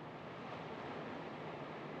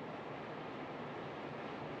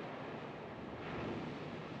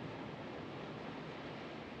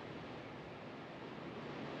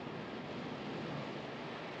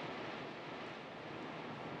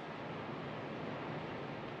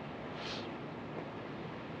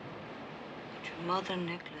 Your mother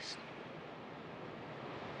necklace.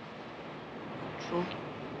 true?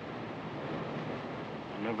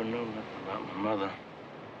 I never knew nothing about my mother.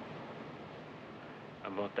 I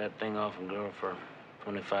bought that thing off a girl for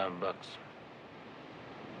 $25. Well,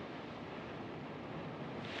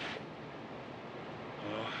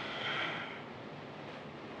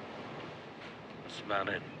 that's about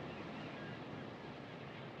it.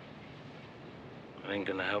 It ain't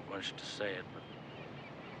gonna help much to say it, but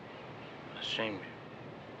I shamed you.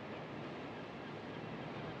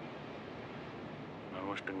 I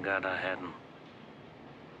wish to God I hadn't.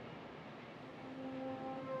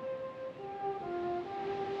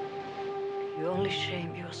 You only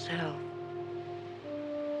shame yourself.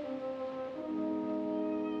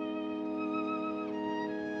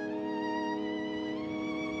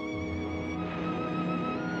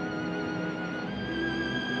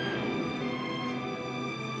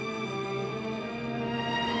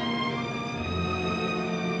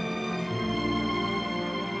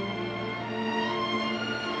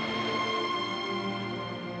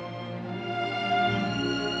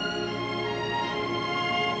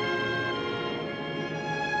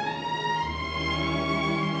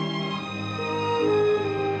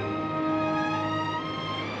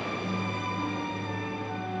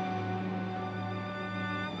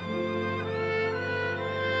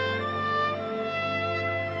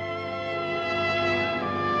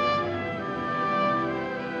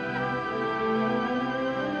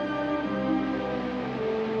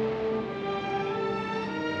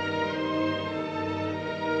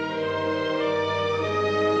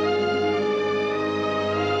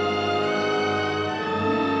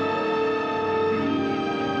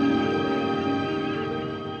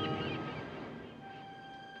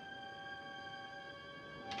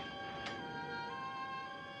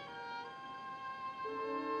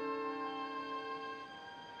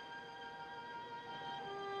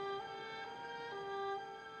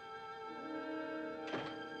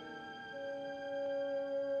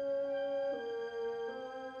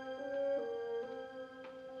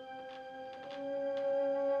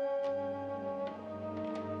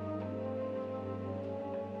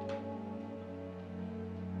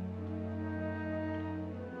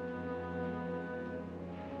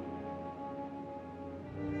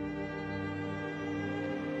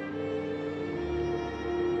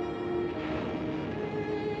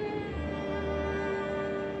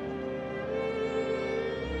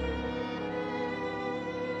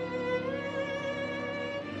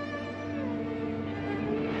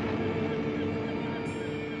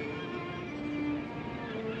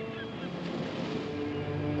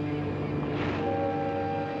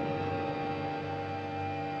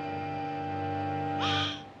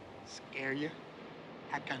 Scare you?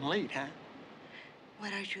 Acting late, huh?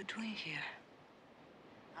 What are you doing here?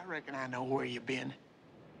 I reckon I know where you've been.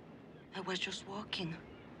 I was just walking.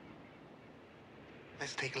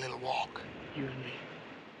 Let's take a little walk. You and me.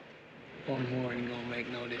 One more ain't gonna make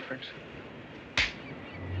no difference.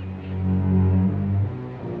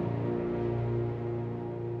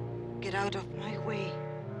 Get out of my way.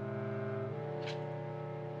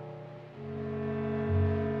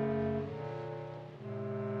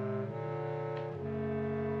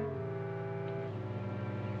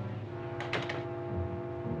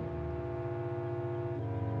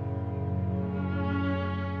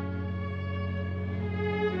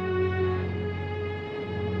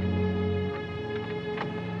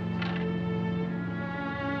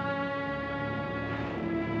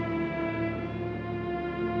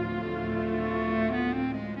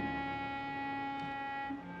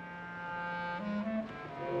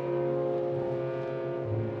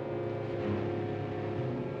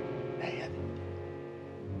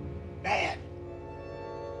 Dad.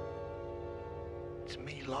 It's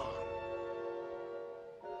me, Lon.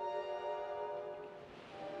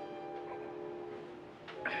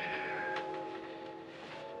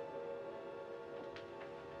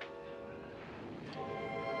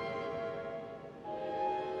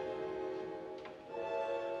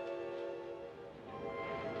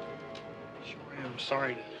 Sure am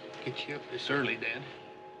sorry to get you up this early, Dad.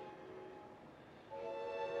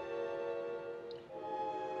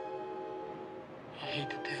 I hate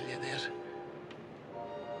to tell you this.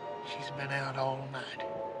 She's been out all night.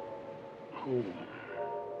 Oh.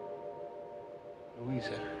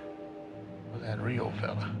 Louisa was that real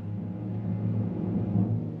fella.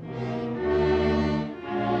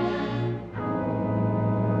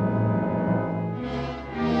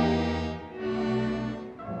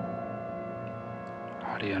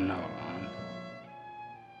 How do you know, Lon?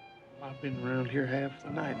 I've been around here half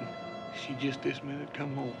the night, and she just this minute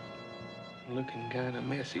come home. Looking kind of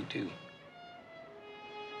messy, too.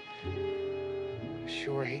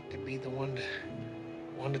 Sure hate to be the one to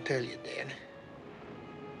wanted to tell you, Dad.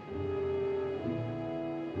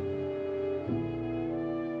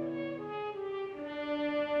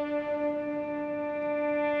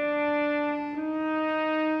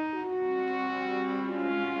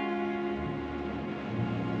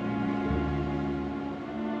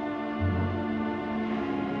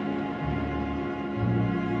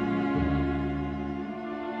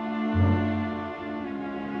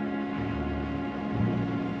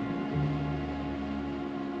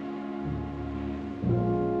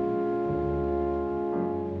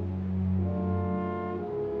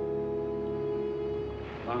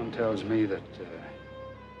 Tells me that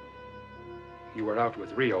you were out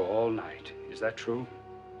with Rio all night. Is that true?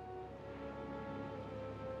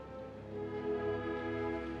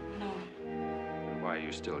 No. Then why are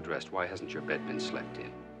you still dressed? Why hasn't your bed been slept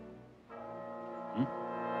in?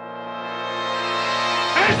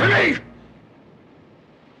 Answer me!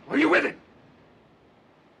 Were you with him?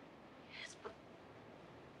 Yes,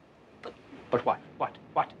 But what? What?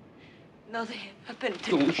 nothing happened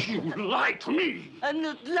to Don't you lie to me! I'm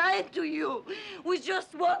not lying to you. We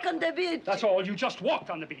just walk on the beach. That's all? You just walked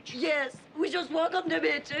on the beach? Yes, we just walk on the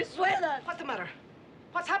beach. I swear that. What's the matter?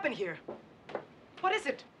 What's happened here? What is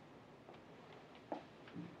it?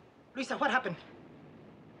 Luisa, what happened?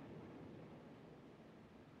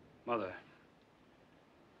 Mother,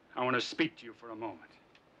 I want to speak to you for a moment.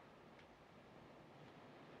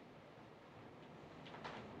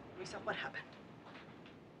 Luisa, what happened?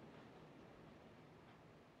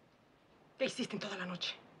 ¿Qué hiciste en toda la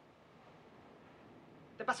noche?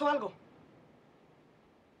 ¿Te pasó algo?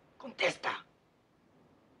 Contesta.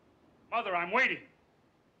 Mother, I'm waiting.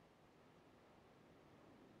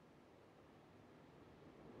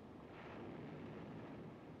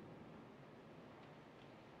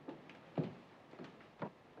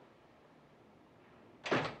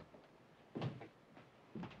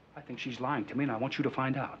 I think she's lying to me, and I want you to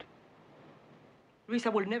find out. Luisa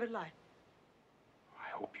will never lie. I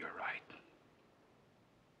hope you're right.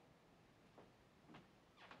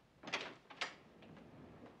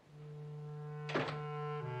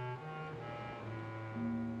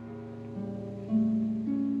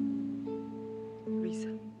 Luisa,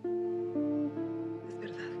 es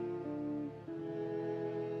verdad.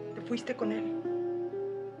 Te fuiste con él.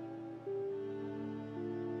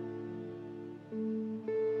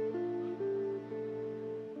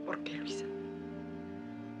 ¿Por qué, Luisa?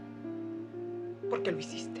 ¿Por qué lo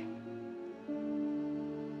hiciste?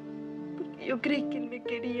 Porque yo creí que él me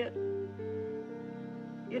quería.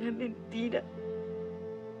 Y era mentira.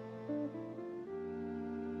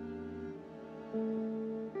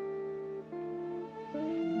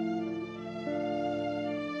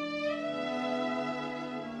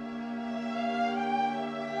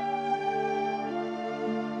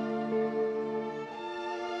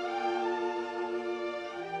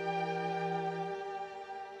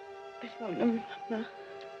 Perdóname, mamá.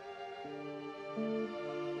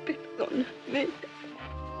 Perdóname.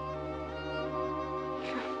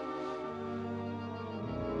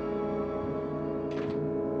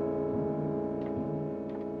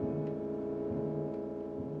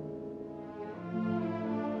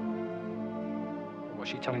 Was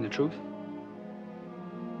she telling the truth?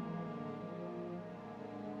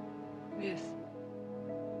 Yes.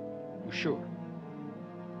 You sure?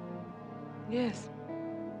 Yes.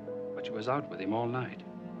 But you was out with him all night.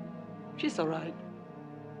 She's all right.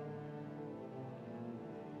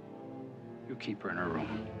 You keep her in her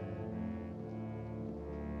room.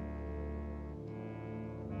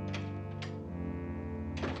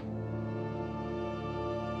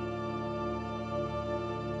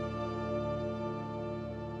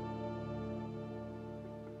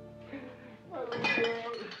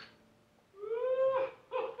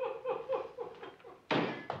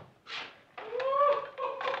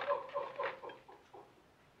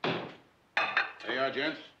 There you are,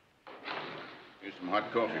 gents. Here's some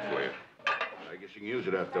hot coffee for you. I guess you can use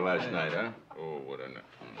it after last night, huh? Oh, what a night.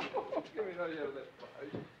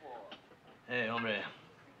 Hey, hombre.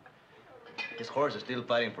 This horse is still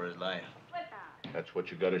fighting for his life. That's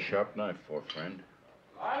what you got a sharp knife for, friend.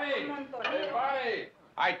 Barney! Hey, Barney!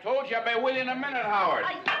 I told you I'll be with you in a minute, Howard.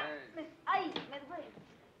 Ay, me duele.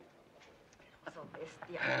 ¿Qué pasó,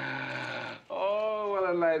 bestia? Oh, what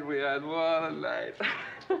a night we had. What a night.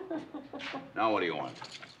 Now, what do you want?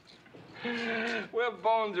 We're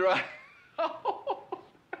bone dry.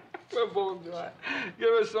 We're bone dry.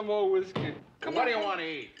 Give us some more whiskey. Come what do you want to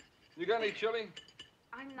eat? You got any chili?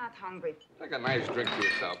 I'm not hungry. Take a nice drink to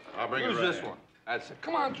yourself. I'll bring it Who's right this in. one? That's it.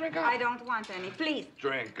 Come on, drink up. I don't want any, please.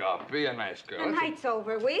 Drink up. Be a nice girl. The night's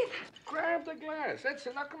over with. Grab the glass. That's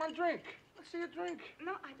it. Now, come on, drink. Let's see a drink.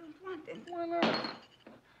 No, I don't want it. Why not?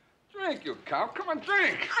 Drink, you cow. Come on,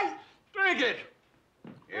 drink. Drink it.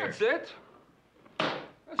 Here. That's it.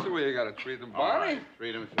 That's the way you gotta treat them, Barney. Right.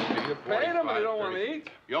 Treat them, 50, You paid them and they don't want to 30. eat.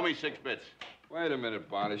 You owe me 6 bits. Wait a minute,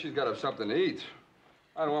 Barney. She's got to have something to eat.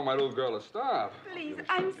 I don't want my little girl to starve. Please,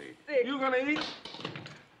 I'm sick. You gonna eat?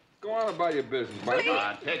 Go on about your business, Barney.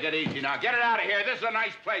 Take it easy now. Get it out of here. This is a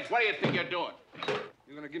nice place. What do you think you're doing?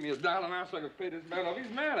 You're gonna give me $1 now so I can pay this man off? He's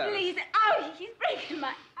mad at us. Please, ow, he's breaking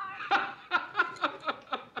my arm.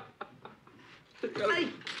 You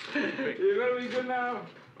gonna be good now?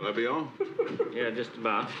 Will that be all? Yeah, just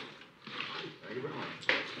about. Thank you very much.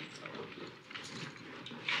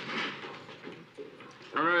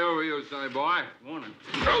 I'm right over you, sonny boy. Morning.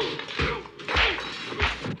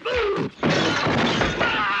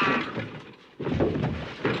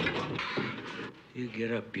 You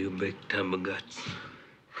get up, you big tub of guts.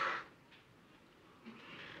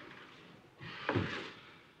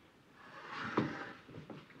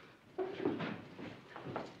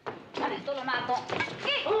 Esto lo mato.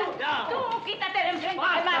 Tú, quítate de enfrente,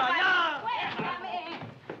 te mato. Suéltame.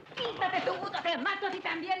 Quítate tú, te mato a ti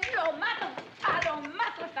también. Lo mato. Lo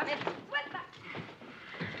mato esta vez. Suelta.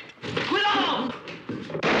 ¡Cuidado!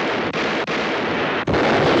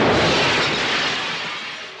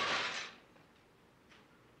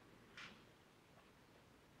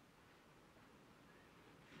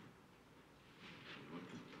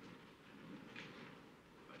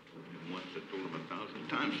 Once I told him 1,000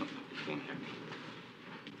 times something was going to happen.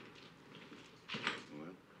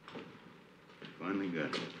 Well, finally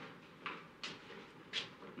got it.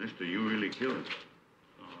 Mister, you really killed him.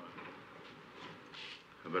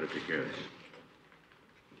 I better take care of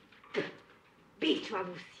this. Bicho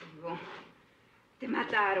abusivo. Te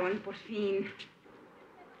mataron, por fin.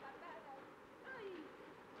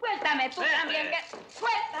 Suéltame tú también.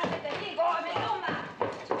 Suéltame, te digo. Me toma.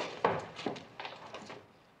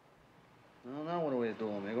 Well, now what do we do,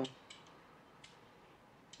 amigo?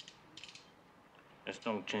 This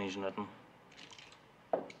don't change nothing.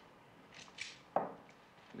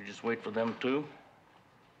 We just wait for them to.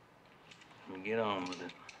 And get on with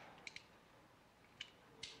it.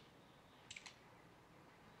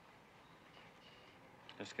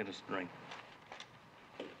 Let's get us a drink.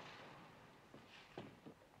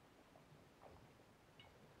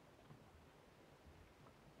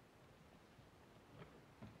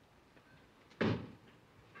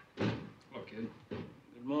 Hello, kid.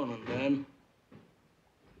 Good morning, Dad.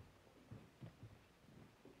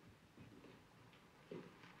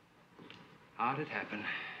 How'd it happen?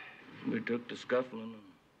 We took the scuffling and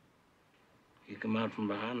he come out from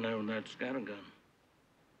behind there with that scattergun.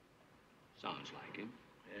 Sounds like him.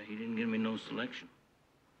 Yeah, he didn't give me no selection.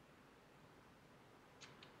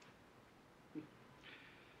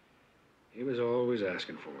 He was always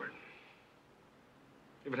asking for it.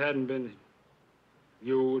 If it hadn't been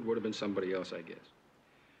you, it would have been somebody else, I guess.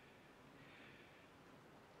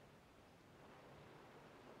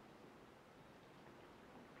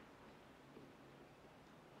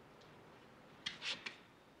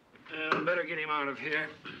 I better get him out of here.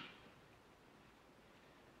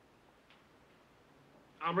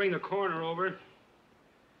 I'll bring the coroner over.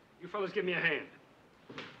 You fellas give me a hand.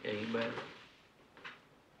 Yeah, you bet.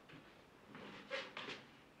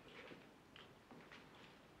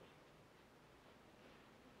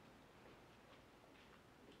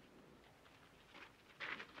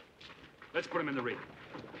 Let's put him in the ring.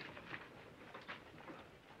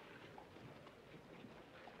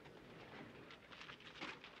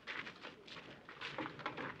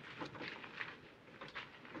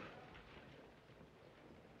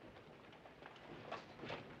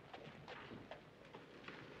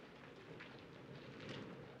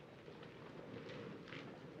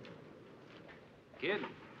 Kid,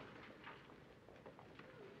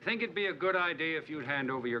 think it'd be a good idea if you'd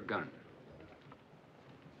hand over your gun?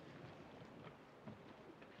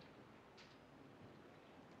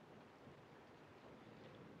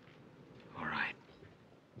 All right.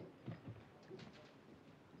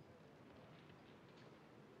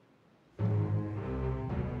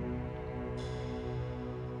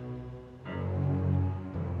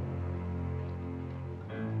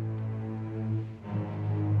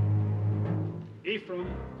 Ephraim.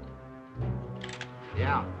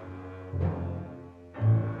 Yeah.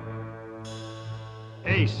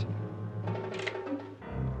 Ace.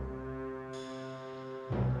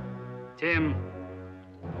 Tim.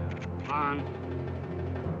 Lon.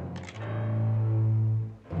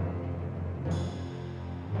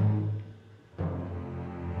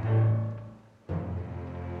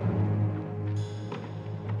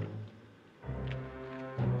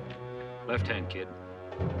 Left hand, kid.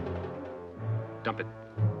 Dump it.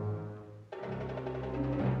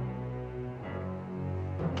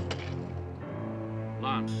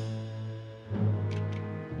 Lon.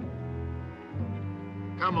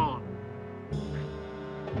 Come on.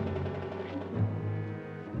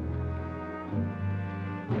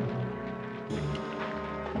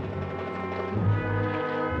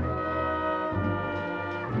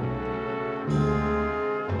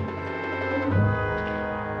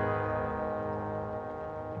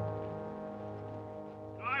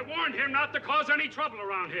 I warned him not to cause any trouble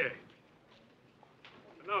around here.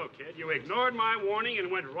 No, kid, you ignored my warning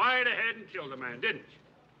and went right ahead and killed a man, didn't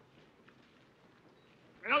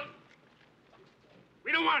you? Well,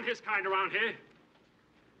 we don't want his kind around here.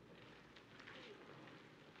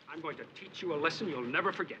 I'm going to teach you a lesson you'll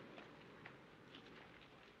never forget.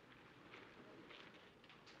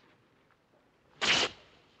 Now,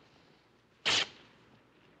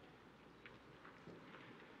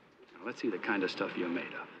 let's see the kind of stuff you're made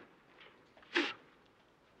of.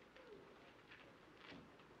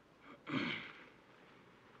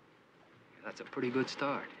 That's a pretty good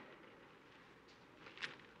start.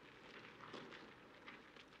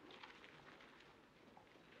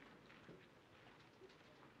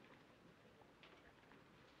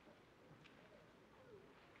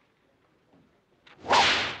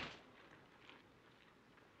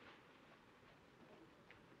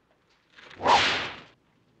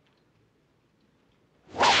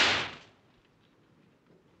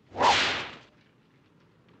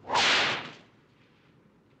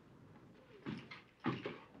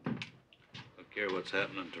 Care what's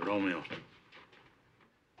happening to Romeo.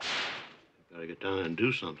 Gotta get down there and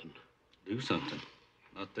do something. Do something.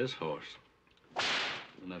 Not this horse.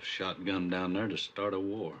 Enough shotgun down there to start a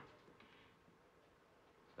war.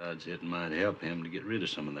 Besides, it might help him to get rid of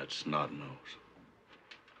some of that snot nose.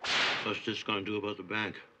 What's this gonna do about the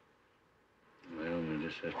bank? Well, we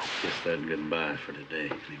just have to kiss that goodbye for today,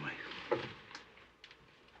 anyway.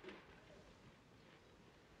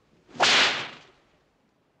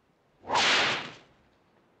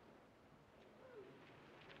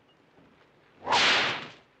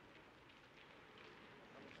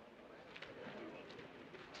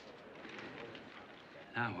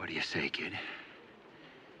 Now, what do you say, kid?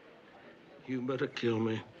 You better kill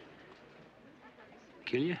me.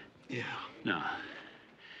 Kill you? Yeah. No.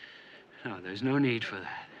 No, there's no need for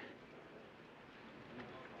that.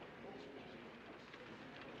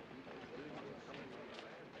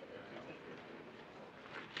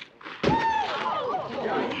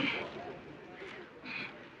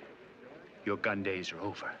 Your gun days are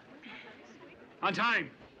over. On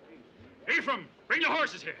time. Ephraim, bring the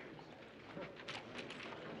horses here.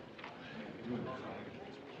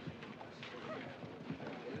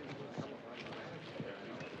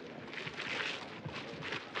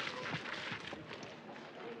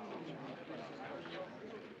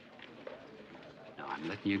 No, I'm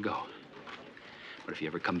letting you go. But if you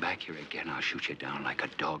ever come back here again, I'll shoot you down like a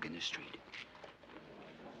dog in the street.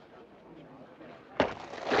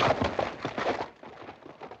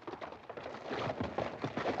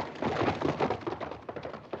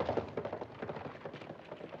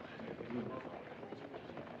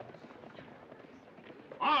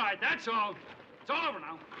 All right, that's all. It's all over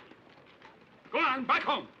now. Go on, back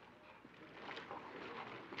home.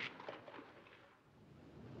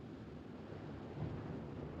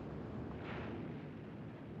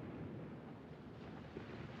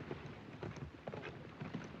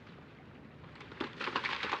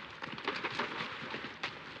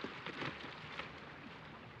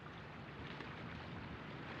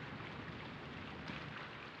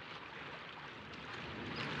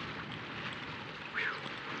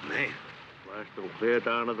 Man, flashed them clear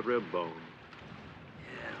down to the rib bone.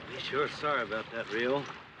 Yeah, we sure sorry about that, Rio.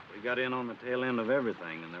 We got in on the tail end of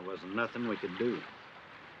everything, and there wasn't nothing we could do.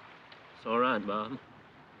 It's all right, Bob. The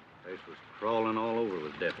place was crawling all over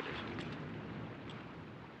with deputies.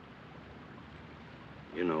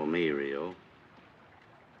 You know me, Rio. If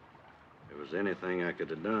there was anything I could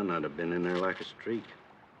have done, I'd have been in there like a streak.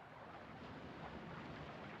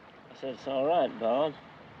 I said it's all right, Bob.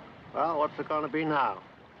 Well, what's it gonna be now?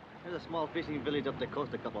 There's a small fishing village up the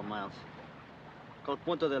coast a couple of miles. Called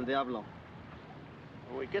Punto del Diablo.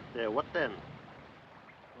 When we get there, what then?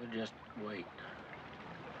 We'll just wait.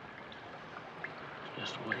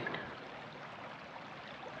 Just wait.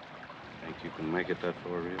 Think you can make it that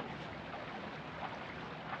far, Rio? Say,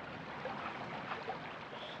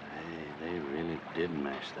 they really did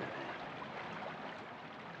mash that in.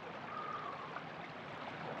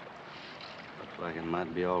 Looks like it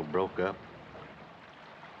might be all broke up.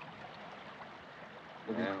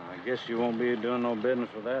 Well, I I guess you won't be doing no business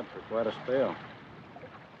with that for quite a spell.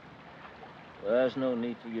 Well, there's no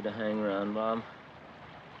need for you to hang around, Bob.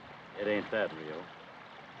 It ain't that, Rio.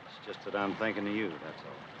 It's just that I'm thinking of you, that's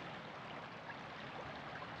all.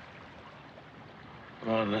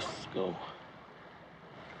 Come on, let's go.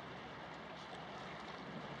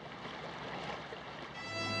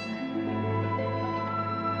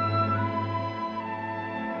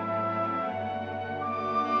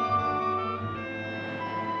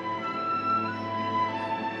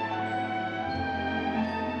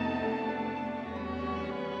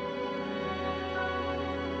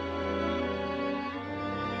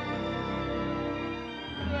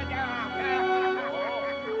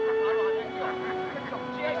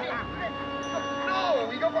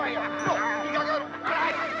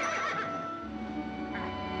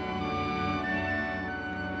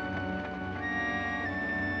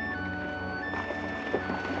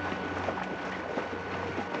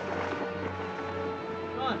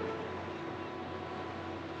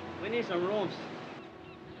 We need some rooms.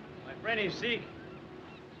 My friend is sick.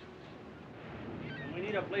 And we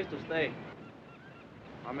need a place to stay.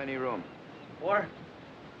 How many rooms? 4.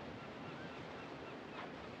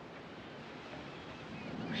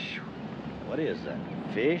 What is that?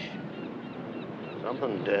 Fish?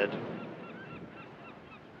 Something dead.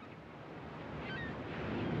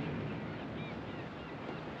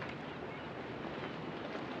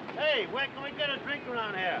 Hey, where can we get a drink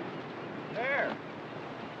around here? There.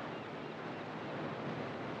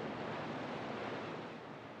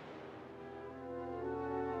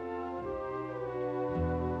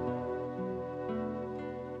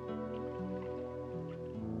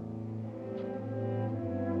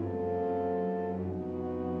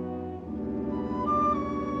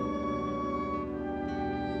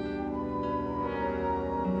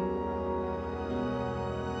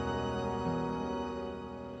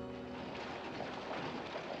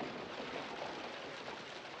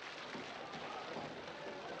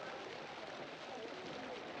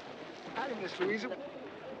 Howdy, Miss Louisa.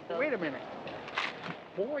 Wait a minute.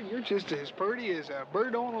 Boy, you're just as pretty as a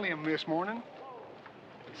bird on a limb this morning.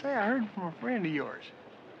 Say, I heard from a friend of yours.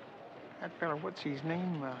 That fella, what's his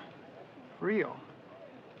name? Rio.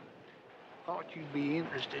 Thought you'd be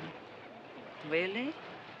interested. Really?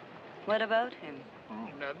 What about him? Oh,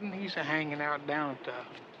 nothing. He's hanging out down at the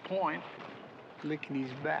point, licking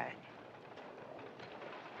his back.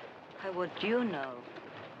 How would you know?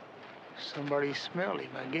 Somebody smelled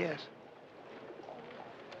him, I guess.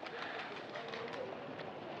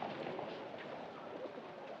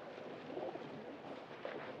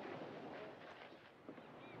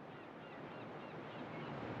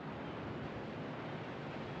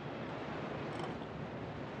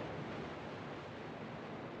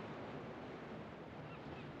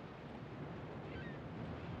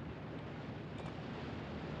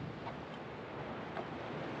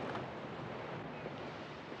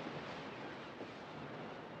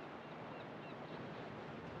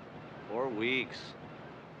 Weeks.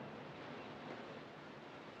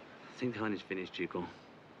 I think the honey's finished, Chico.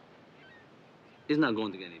 It's not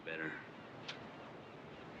going to get any better.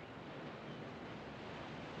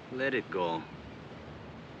 Let it go.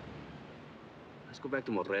 Let's go back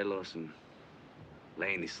to Morelos and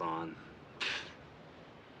lay in the sun.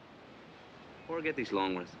 Or get these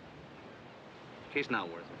Longworth. Case not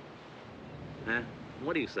worth it. Huh?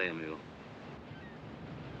 What do you say, amigo?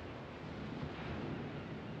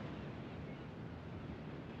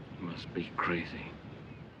 Must be crazy.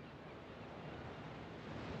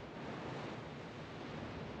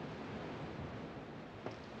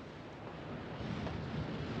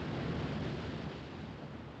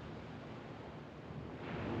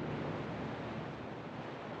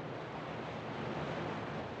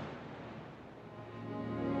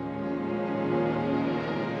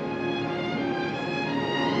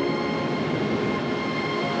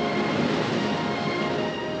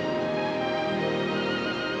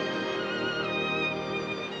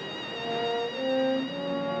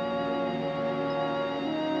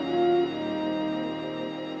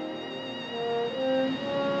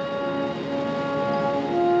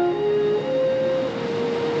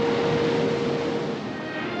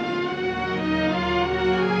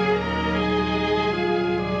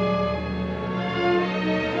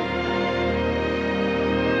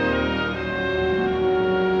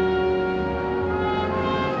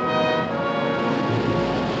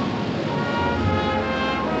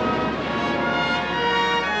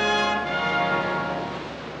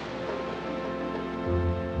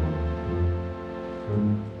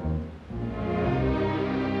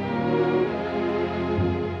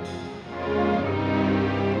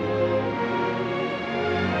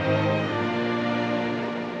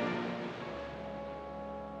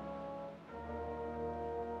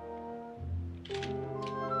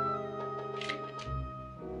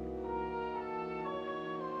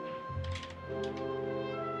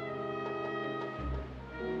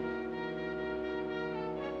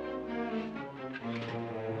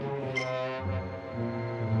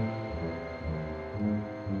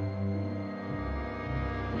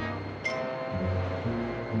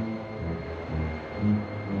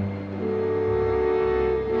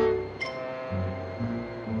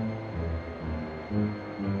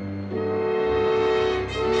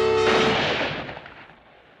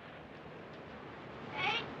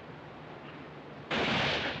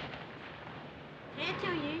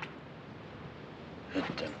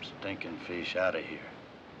 stinking fish out of here.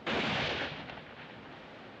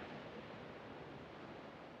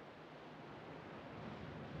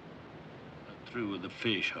 I'm through with the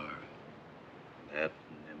fish, Harvey. That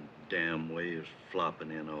and them damn waves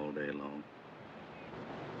flopping in all day long.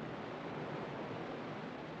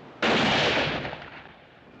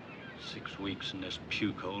 Six weeks in this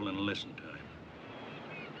puke hole and listen to him.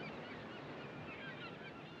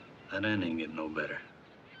 That ain't getting no better.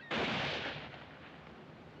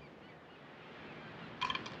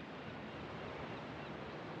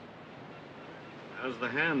 How's the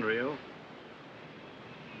hand, Rio?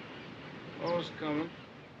 Oh, it's coming.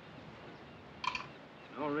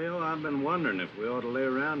 No, Rio, I've been wondering if we ought to lay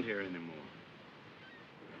around here anymore.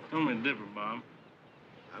 Tell me differ, Bob.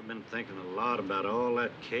 I've been thinking a lot about all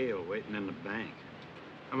that kale waiting in the bank.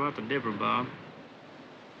 How about the dipper, Bob?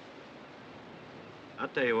 I'll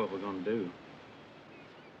tell you what we're gonna do.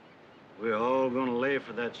 We're all gonna lay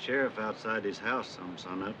for that sheriff outside his house some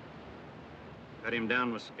sunup. Cut him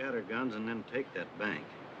down with scatter guns and then take that bank.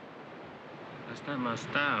 That's not my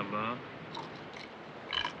style, Bob.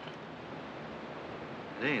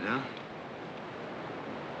 It ain't, huh?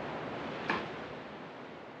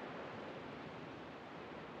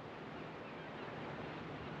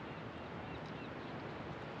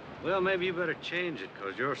 Well, maybe you better change it,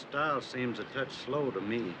 because your style seems a touch slow to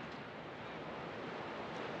me.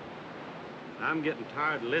 I'm getting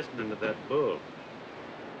tired of listening to that bull.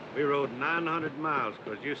 We rode 900 miles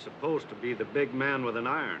because you're supposed to be the big man with an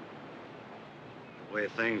iron. The way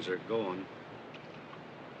things are going,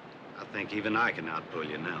 I think even I can outpull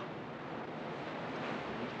you now.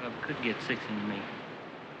 Bob could get 6 into me.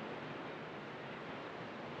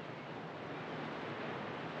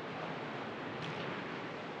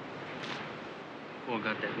 Boy,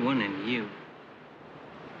 got that 1 into you.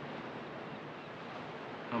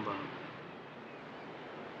 How about?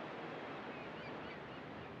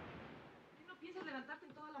 ¿No piensas levantarte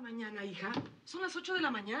en toda la mañana, hija? Son las 8 de la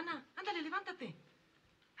mañana. Ándale, levántate.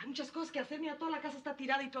 Hay muchas cosas que hacer. Mira, toda la casa está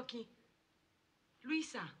tirada y tú aquí.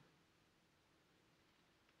 Luisa.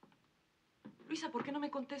 Luisa, ¿por qué no me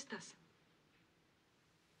contestas?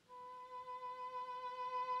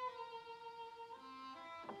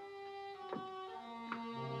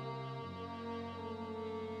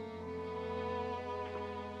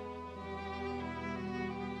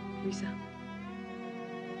 Luisa.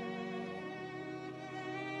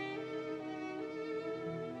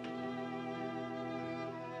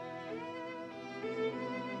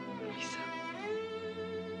 Luisa.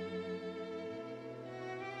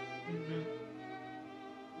 Mamá.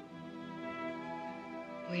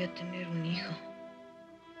 Voy a tener un hijo.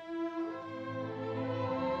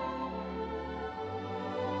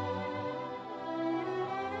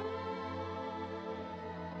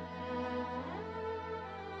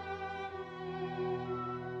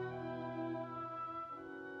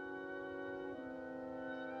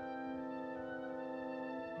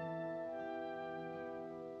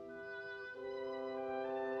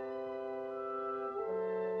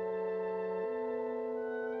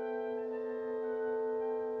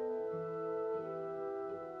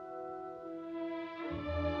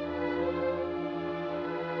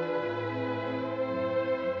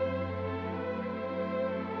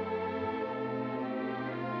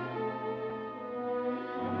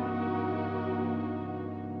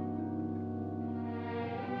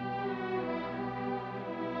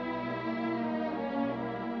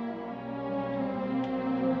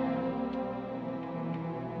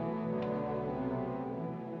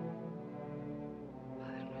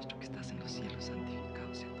 Que estás en los cielos,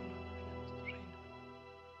 santificado sea tu nombre, venga a tu reino.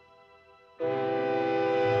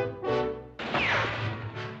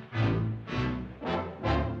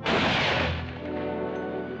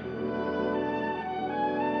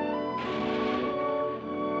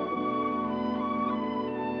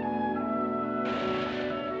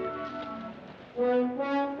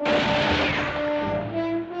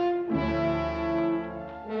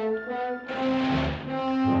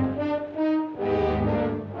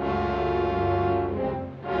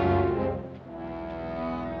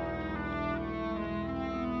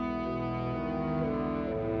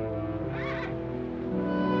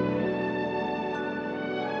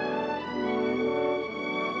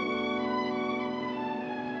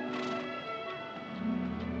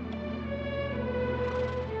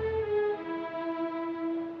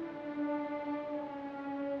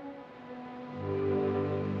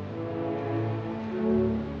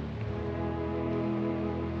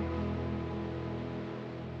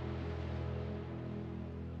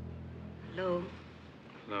 Hello.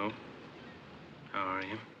 Hello. How are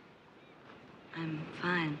you? I'm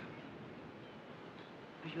fine.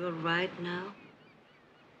 Are you all right now?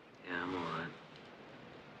 Yeah, I'm all right.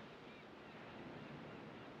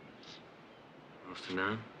 Want to sit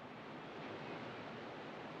down?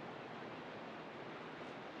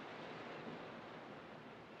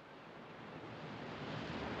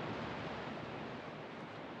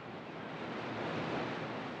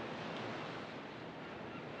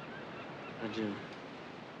 How'd you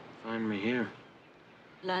find me here?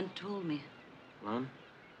 Lan told me. Lon?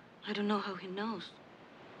 I don't know how he knows.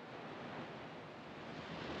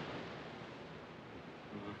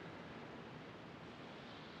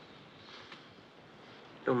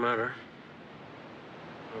 Don't matter.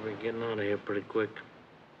 I'll be getting out of here pretty quick.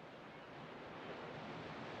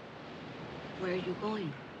 Where are you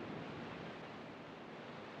going?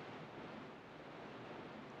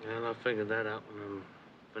 Well, I'll figure that out when I'm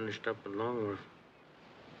finished up at Longworth.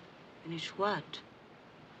 Finish what?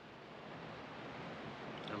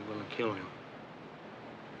 I'm gonna kill him.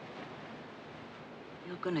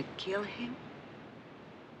 You're gonna kill him?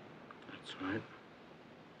 That's right.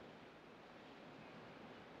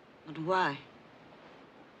 But why?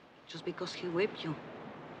 Just because he whipped you?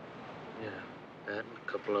 Yeah, that and a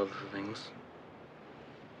couple other things.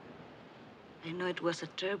 I know it was a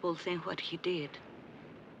terrible thing what he did.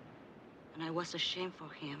 And I was ashamed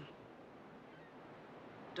for him.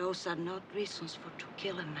 Those are not reasons for to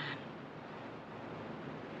kill a man.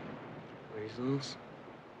 Reasons?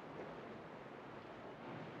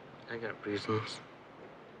 I got reasons.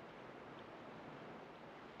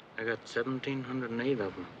 I got 1,708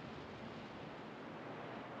 of them.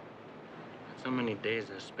 That's how many days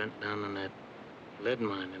I spent down in that lead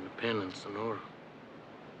mine in the pen in Sonora.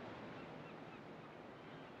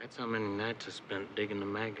 That's how many nights I spent digging the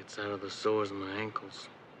maggots out of the sores in my ankles,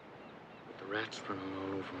 with the rats running all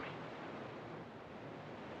over me.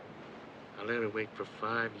 I lay awake for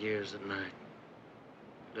 5 years at night,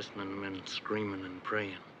 listening to men screaming and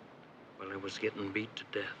praying while I was getting beat to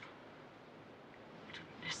death. I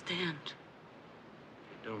don't understand.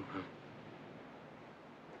 You don't, huh?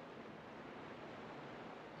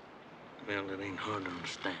 Well, it ain't hard to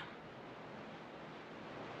understand.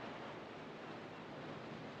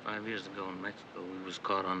 5 years ago in Mexico, we was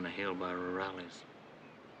caught on the hill by rurales.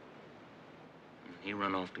 And he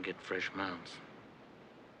run off to get fresh mounts.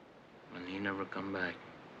 And he never come back.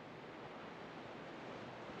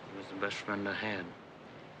 He was the best friend I had.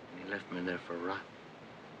 And he left me there for rot.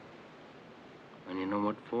 And you know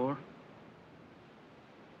what for?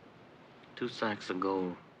 2 sacks of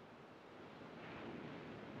gold.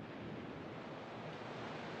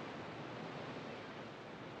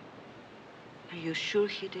 Are you sure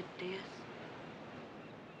he did this?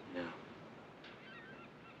 Yeah.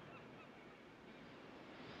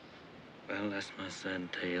 Well, that's my sad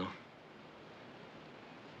tale.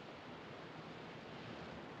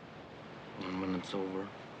 And when it's over,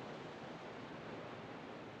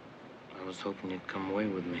 I was hoping you'd come away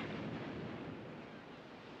with me.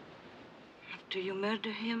 After you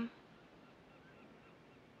murder him?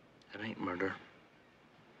 That ain't murder.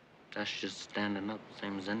 That's just standing up,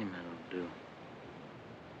 same as any man would do.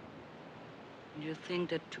 You think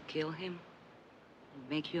that to kill him would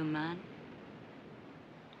make you a man?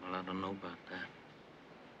 Well, I don't know about that.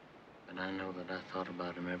 But I know that I thought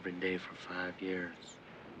about him every day for 5 years.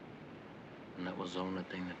 And that was the only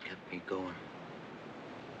thing that kept me going.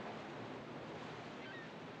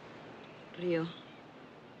 Rio,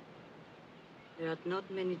 there are not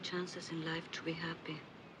many chances in life to be happy.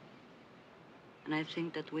 And I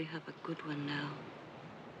think that we have a good one now.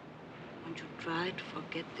 Won't you try to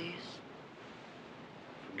forget this?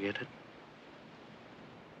 Forget it?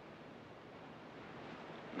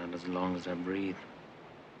 Not as long as I breathe.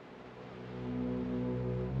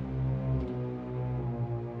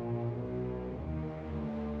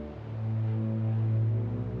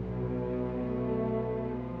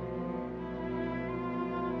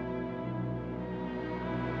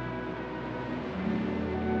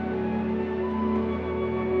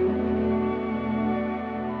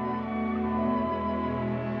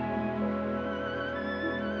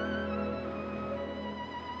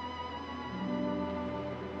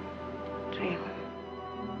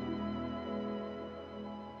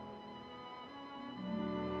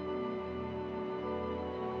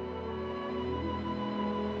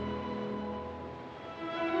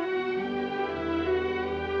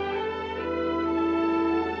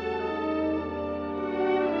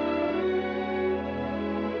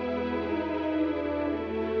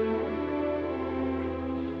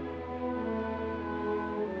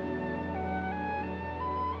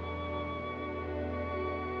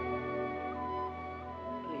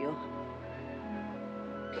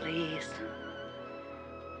 Please.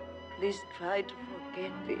 Please try to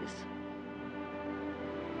forget this.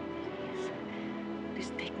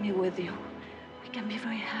 Please take me with you. We can be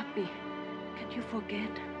very happy. Can you forget?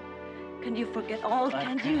 Can you forget all?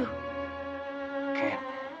 Can you? I can't.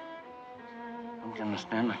 Don't you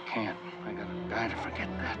understand? I can't. I gotta die to forget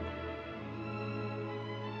that.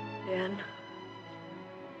 Then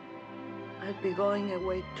I'll be going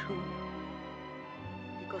away too.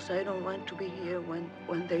 Because I don't want to be here when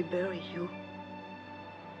they bury you.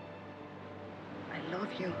 I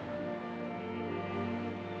love you.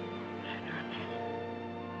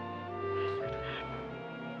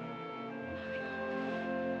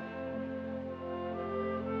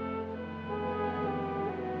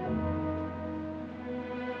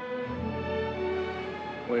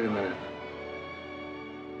 Wait a minute.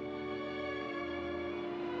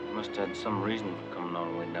 You must have had some reason for coming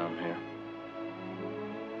all the way down here.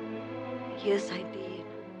 Yes, I did.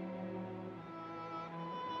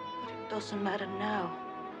 But it doesn't matter now.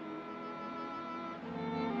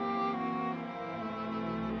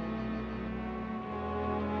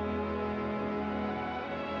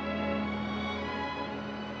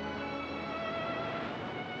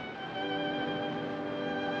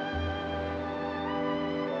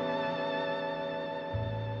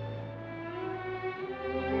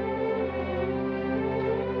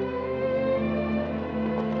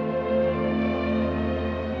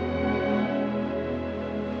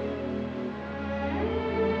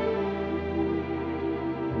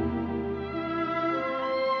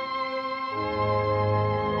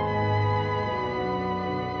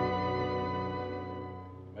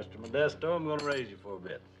 Modesto, I'm gonna raise you for a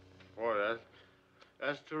bit. Boy,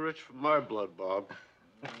 that's too rich for my blood, Bob.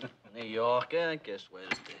 New York, I guess where's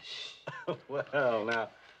this? Well, now,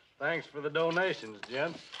 thanks for the donations,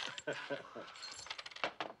 gents.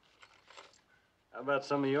 How about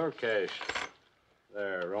some of your cash?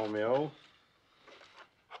 There, Romeo.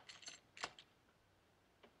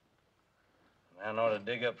 Man ought to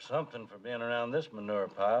dig up something for being around this manure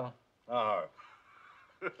pile. Oh,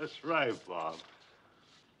 That's right, Bob.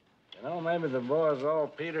 you know, maybe the boys all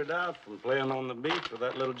petered out from playing on the beach with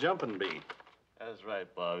that little jumping beat. That's right,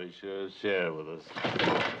 Bob. He sure is share with us.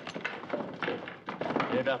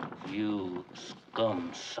 Get up, you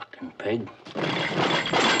scum-sucking pig.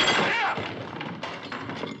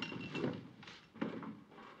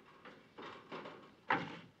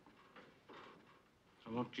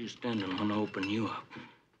 I want you standing when I open you up.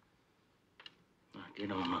 Now,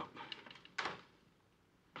 get on up.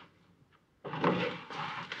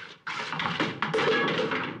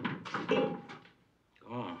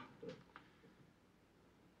 Go on.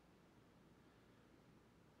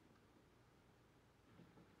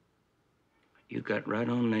 You got right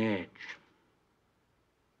on the edge.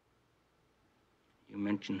 You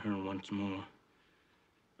mention her once more,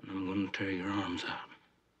 and I'm gonna tear your arms out.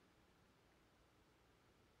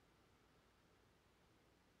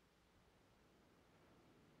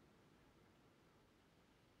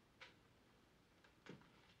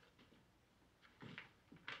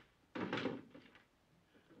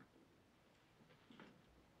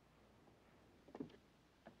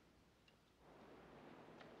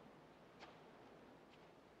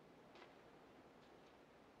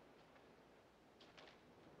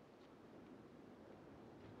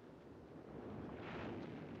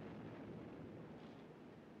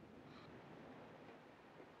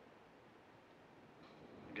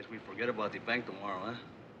 I guess we forget about the bank tomorrow, huh?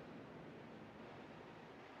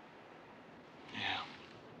 Yeah.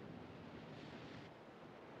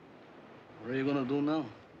 What are you gonna do now?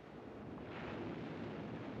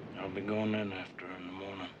 I'll be going in after her in the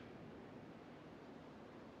morning.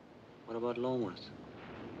 What about Longworth?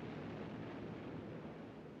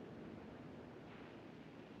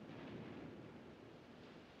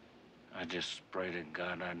 I just pray to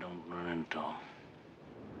God I don't run into him.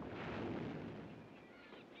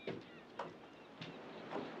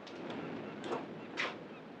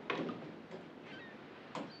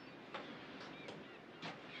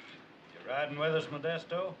 You riding with us,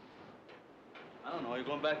 Modesto? I don't know. Are you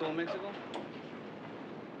going back to Old Mexico?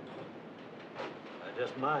 I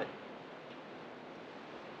just might.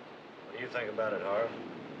 What do you think about it, Harv?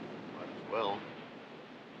 Might as well.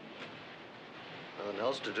 Nothing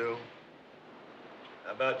else to do.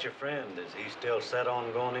 How about your friend? Is he still set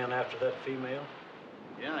on going in after that female?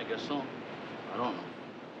 Yeah, I guess so. I don't know.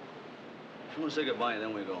 If you want to say goodbye,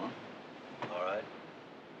 then we go, huh? All right.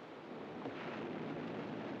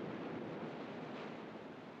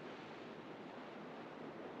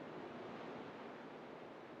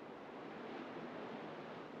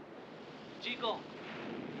 Chico.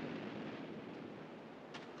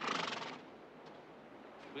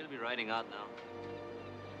 We'll be riding out now.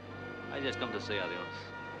 I just come to say adios.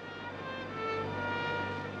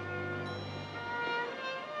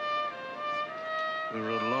 We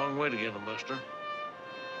rode a long way together, Buster.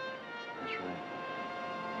 That's right.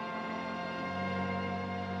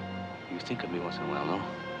 You think of me once in a while, no?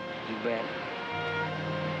 You bet.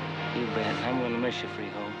 You bet. I'm gonna miss you,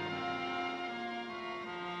 Freehold.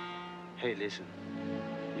 Hey, listen.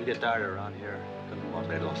 You get tired around here, come to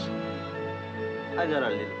Morelos. I got a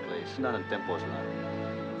little place, not in Tempo's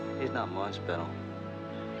land. It's not much, but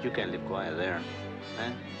you can live quiet there,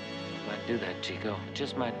 eh? Might do that, Chico.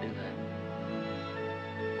 Just might do that.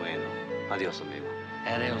 Bueno. Adios, amigo.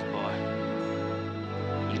 Adios, boy.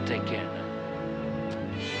 You take care now.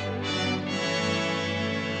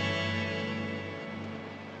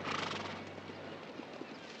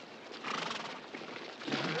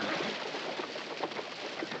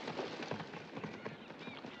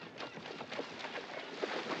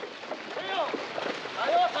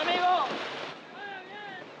 Adiós, amigo.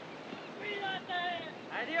 Cuídate.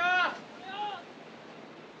 Adiós.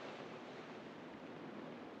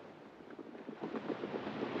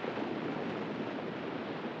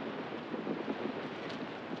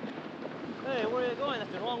 Hey, where are you going?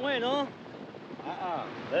 That's the wrong way, no?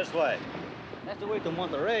 This way. That's the way to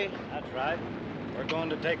Monterrey. That's right. We're going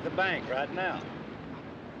to take the bank right now.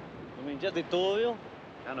 You mean just the two of you?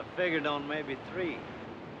 Kind of figured on maybe 3.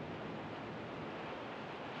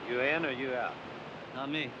 You in or you out? Not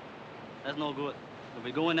me. That's no good. If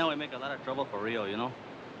we go in now, we make a lot of trouble for Rio, you know?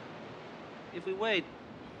 If we wait,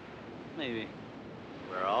 maybe.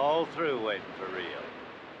 We're all through waiting for Rio.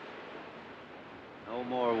 No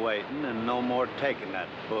more waiting and no more taking that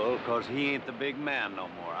bull, 'cause he ain't the big man no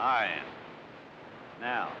more. I am.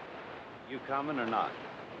 Now, you coming or not?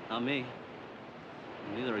 Not me.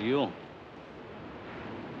 Neither are you.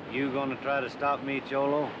 You gonna try to stop me,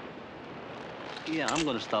 Cholo? Yeah, I'm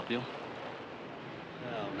gonna stop you.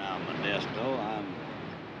 Well, now, Modesto,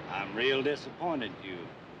 I'm real disappointed you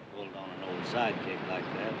pulled on an old sidekick like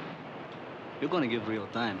that. You're gonna give Rio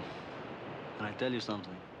time. And I tell you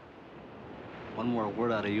something. One more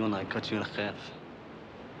word out of you and I cut you in half.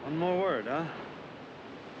 One more word, huh?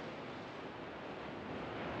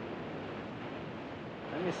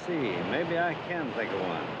 Let me see. Maybe I can think of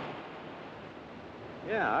one.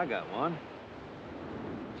 Yeah, I got one.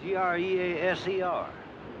 Greaser.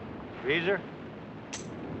 Greaser?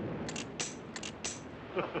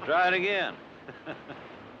 Try it again.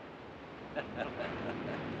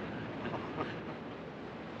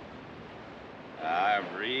 I'm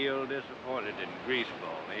real disappointed in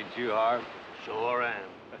Greaseball, ain't you, Harv? Sure am.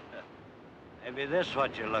 Maybe this is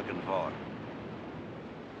what you're looking for.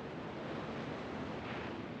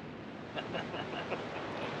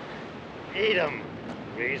 Eat 'em,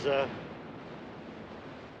 Greaser.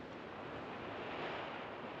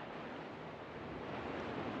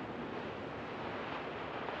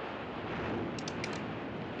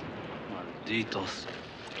 Malditos.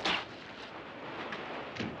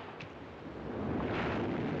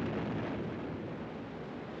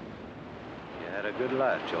 You had a good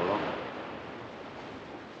life, Cholo.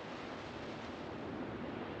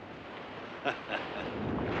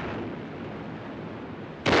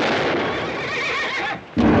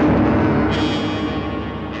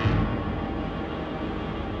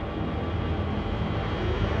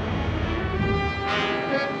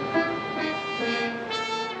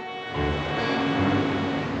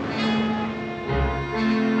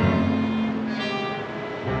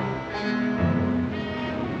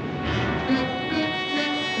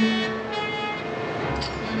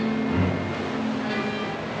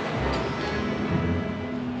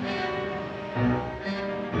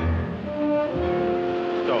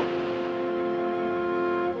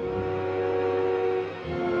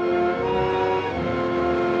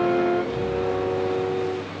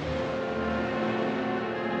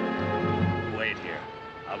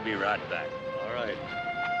 right back. All right.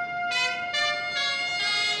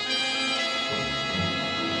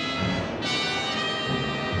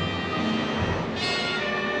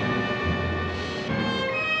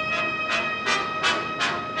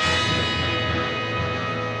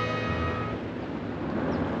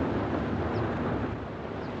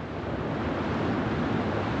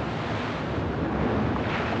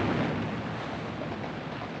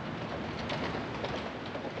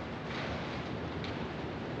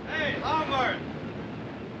 Hey, Longworth!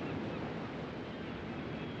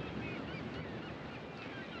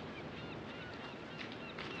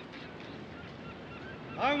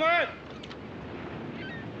 Longworth!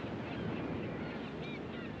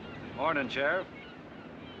 Morning, Sheriff.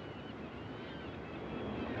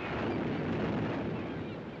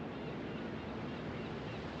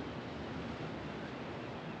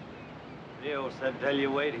 Marshal said tell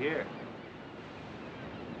you wait here.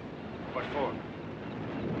 What for?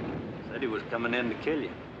 Said he was coming in to kill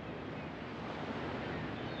you.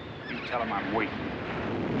 You tell him I'm waiting.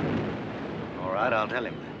 All right, I'll tell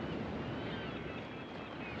him that.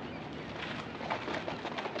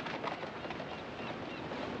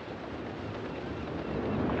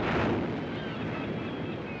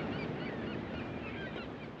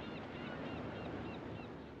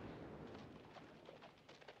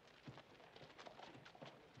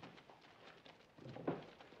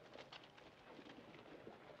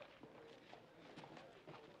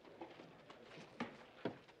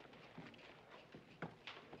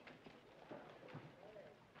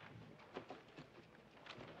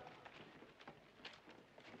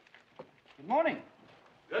 Good morning.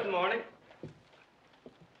 Good morning.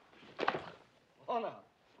 Oh, no.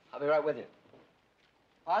 I'll be right with you.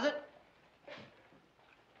 Closet?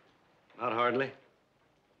 Not hardly.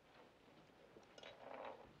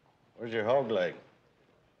 Where's your hog leg?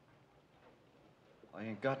 I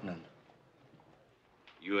ain't got none.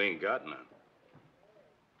 You ain't got none.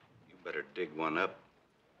 You better dig one up.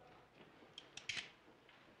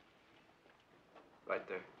 Right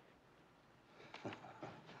there.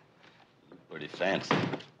 Pretty fancy.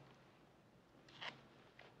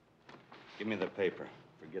 Give me the paper.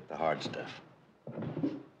 Forget the hard stuff.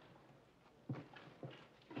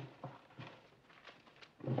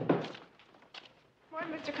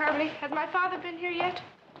 Morning, Mr. Carmody. Has my father been here yet?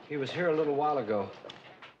 He was here a little while ago.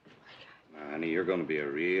 Now, honey, you're going to be a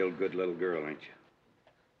real good little girl, ain't you?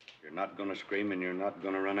 You're not going to scream and you're not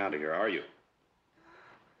going to run out of here, are you?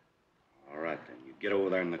 All right, then. You get over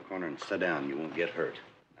there in the corner and sit down. You won't get hurt.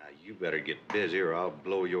 Now, you better get busy or I'll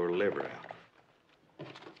blow your liver out.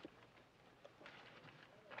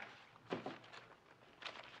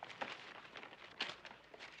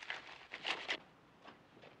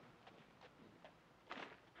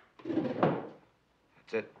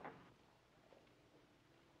 That's it.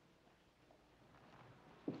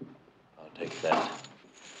 I'll take that.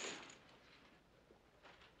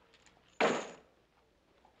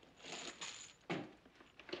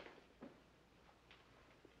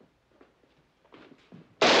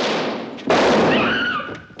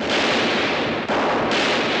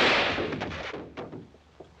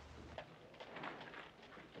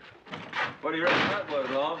 What do you reckon that was,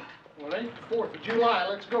 Long? Well, it ain't the 4th of July.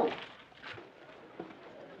 Let's go.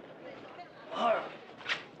 All right.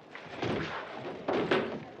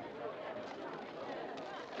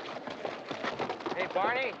 Hey,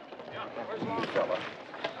 Barney. Yeah, where's Long fella?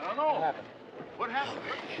 I don't know. What happened?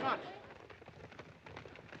 Where's the shot?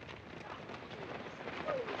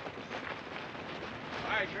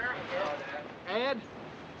 Hi, Sheriff. Dad,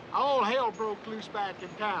 all hell broke loose back in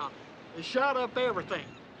town. They shot up everything.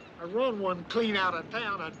 I run one clean out of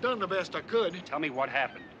town. I done the best I could. Tell me what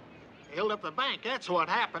happened. They held up the bank. That's what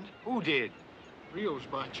happened. Who did? Rio's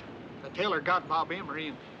bunch. The teller got Bob Emery,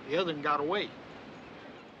 and the other one got away.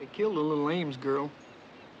 They killed the little Ames girl.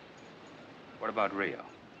 What about Rio?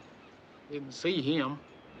 Didn't see him.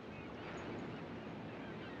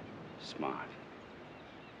 Smart.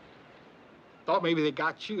 Thought maybe they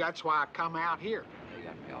got you. That's why I come out here. They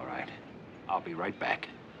got me all right. I'll be right back.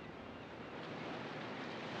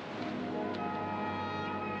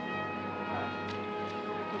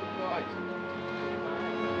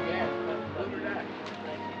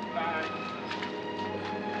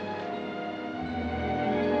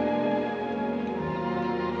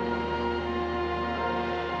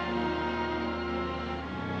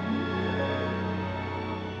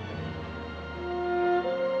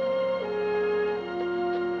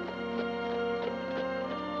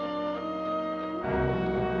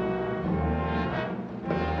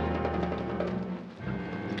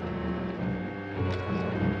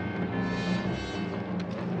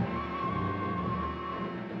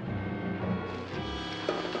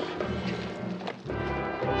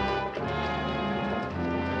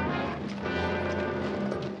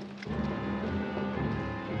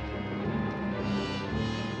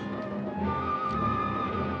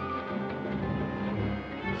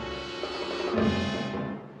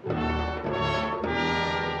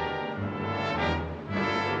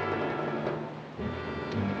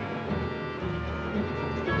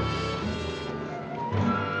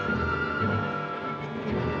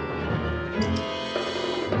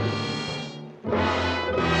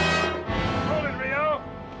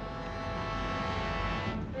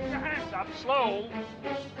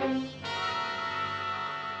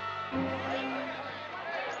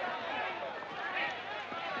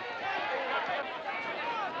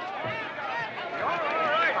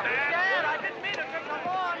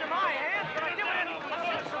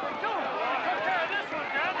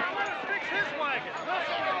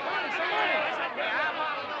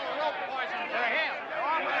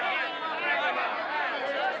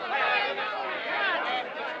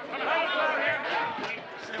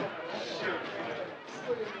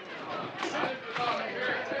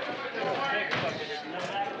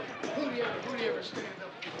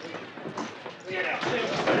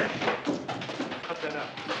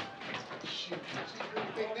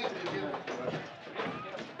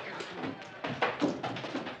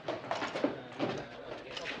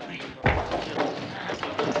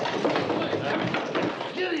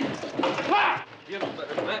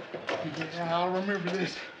 Yeah, I'll remember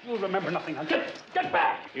this. You'll remember nothing. Now get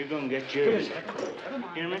back! You're gonna get yours. Come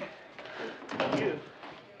on. Hear me? You.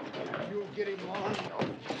 You'll get him, Lon.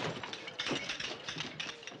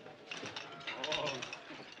 Oh.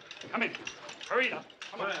 Come in. Hurry up.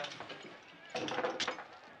 Come on.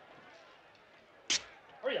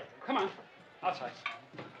 Hurry up. Come on. Outside.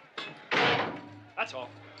 That's all.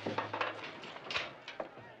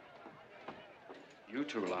 You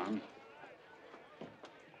too, Lon.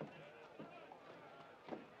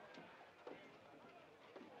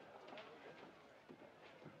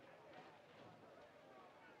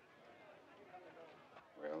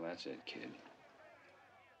 Well, that's it, kid.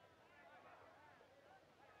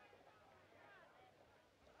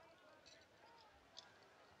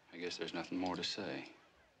 I guess there's nothing more to say.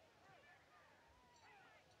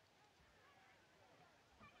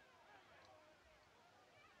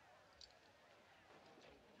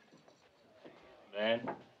 Dad?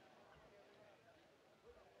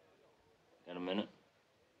 Got a minute?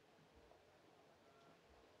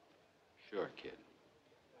 Sure, kid.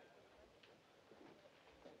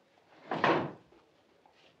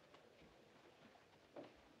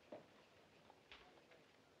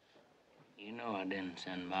 You know I didn't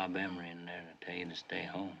send Bob Emery in there to tell you to stay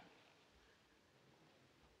home.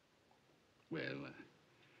 Well,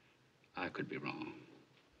 I could be wrong.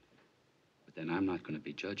 But then I'm not going to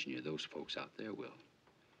be judging you. Those folks out there will.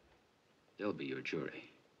 They'll be your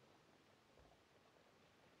jury.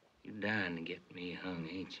 You're dying to get me hung,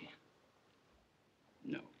 ain't you?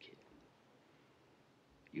 No, kid.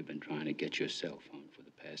 You've been trying to get yourself hung for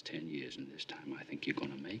the past 10 years, and this time I think you're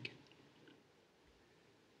going to make it.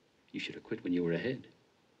 You should have quit when you were ahead.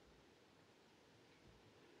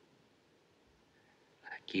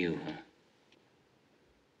 Like you, huh?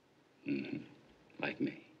 Mm-hmm. Like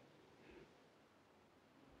me.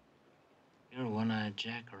 You're a one-eyed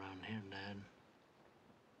jack around here, Dad.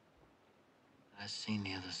 I seen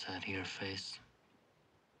the other side of your face.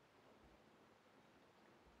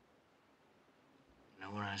 You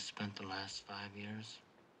know where I spent the last 5 years?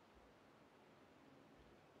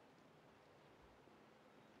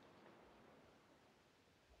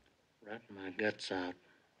 Rotting my guts out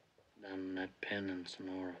down in that pen in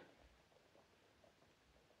Sonora.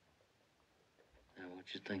 Now,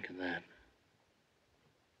 what you think of that?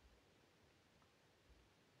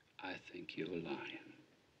 I think you're lying.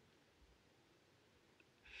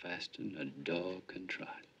 Faster than a dog can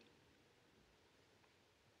trot.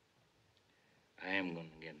 I am gonna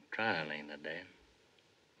get a trial, ain't I, Dad?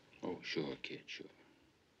 Oh, sure, kid, sure.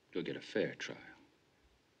 You'll get a fair trial.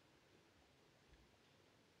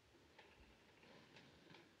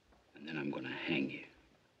 And then I'm gonna hang you.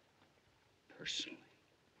 Personally.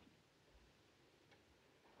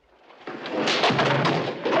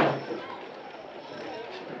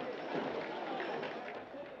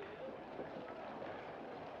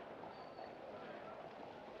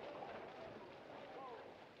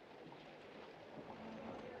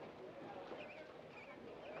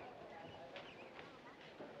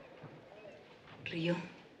 Rio,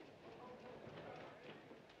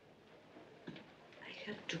 I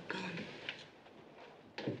have to go.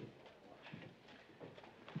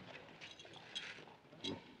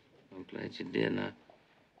 I'm glad you did. I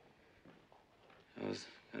was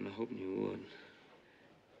kind of hoping you would.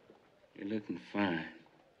 You're looking fine.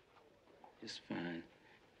 Just fine.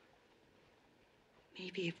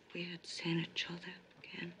 Maybe if we had seen each other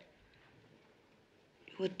again,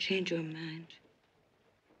 you would change your mind.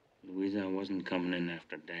 Louisa, I wasn't coming in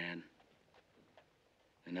after Dad.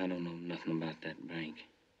 And I don't know nothing about that bank.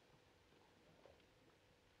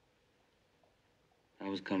 I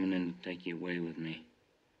was coming in to take you away with me.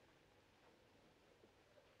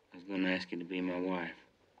 I was going to ask you to be my wife.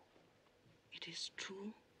 It is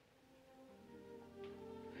true.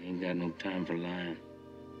 I ain't got no time for lying.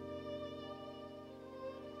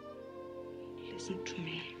 Listen to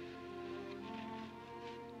me.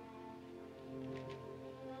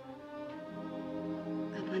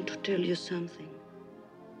 I want to tell you something.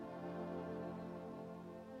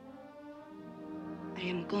 I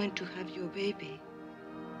am going to have your baby.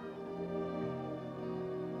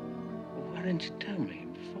 Well, why didn't you tell me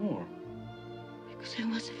before? Because I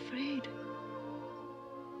was afraid.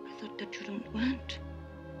 I thought that you don't want.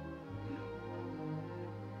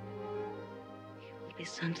 It will be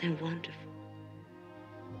something wonderful.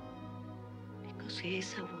 Because he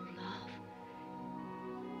is our love.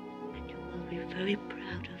 And you will be very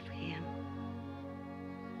proud of him.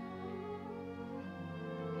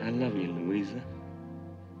 I love you, Louisa.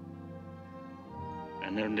 I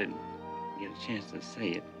never did get a chance to say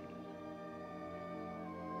it.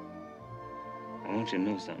 I want you to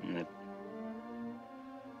know something that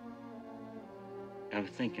I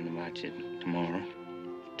was thinking about you tomorrow.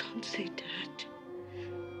 Don't say that.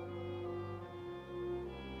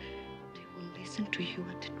 They will listen to you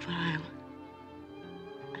at the trial.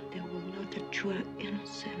 And they will know that you are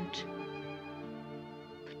innocent.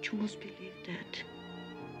 But you must believe that.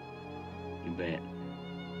 You bet.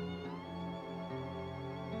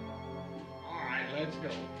 All right, let's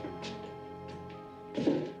go.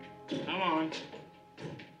 Come on.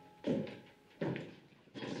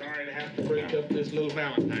 Sorry to have to break up this little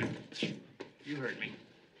Valentine. You heard me.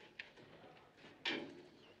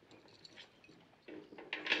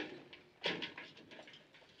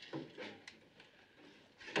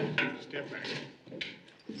 Step back.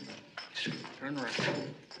 Turn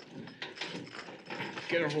around.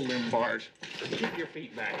 Get a hold of them bars. Keep your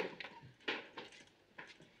feet back.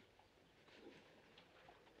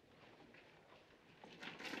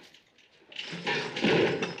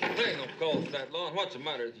 Ain't no call for that, Lon. What's the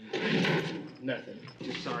matter with you? Nothing.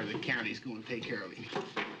 Just sorry the county's going to take care of him.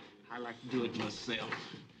 I like to do it myself.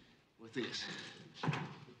 With this.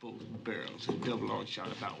 Both barrels of double-aught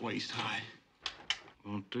shot about waist high.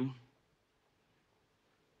 Want to?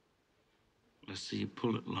 Let's see you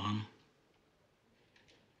pull it, Lon.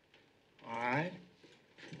 All right.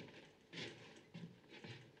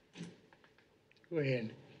 Go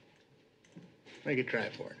ahead. Make a try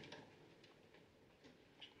for it.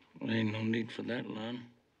 Well, ain't no need for that, Lon.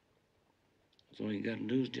 So all you gotta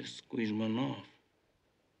do is just squeeze one off.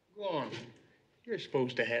 Go on. You're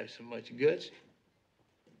supposed to have so much guts.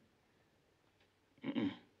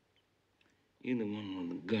 You're the one with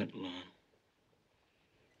the gut, Lon.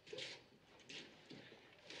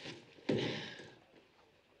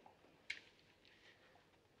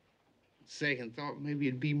 Second thought, maybe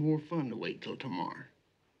it'd be more fun to wait till tomorrow.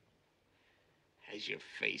 How's your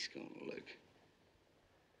face gonna look?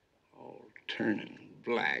 All turning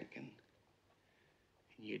black and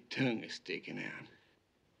your tongue is sticking out.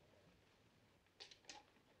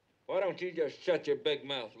 Why don't you just shut your big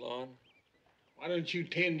mouth, Lon? Why don't you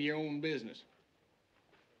tend to your own business?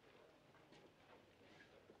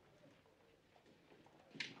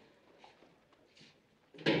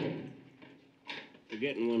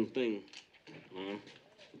 Forgetting one thing, Lon.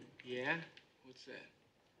 Yeah? What's that?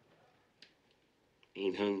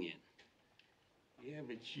 Ain't hung yet. Yeah,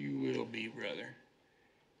 but you will be, brother.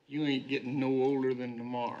 You ain't getting no older than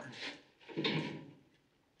tomorrow.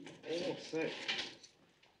 Oh, say.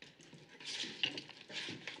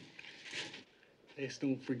 Just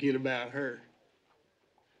don't forget about her.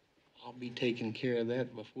 I'll be taking care of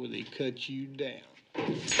that before they cut you down.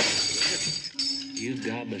 You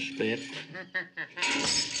gob a spit.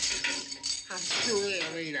 I sure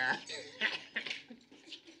am, ain't I?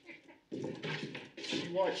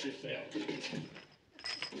 You watch yourself.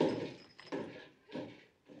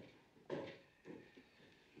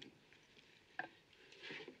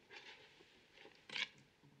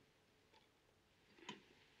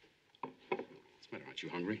 What's the matter? Aren't you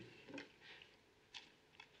hungry?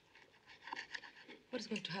 What is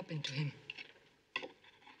going to happen to him?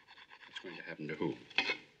 What's going to happen to who?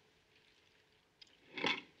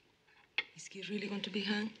 Is he really going to be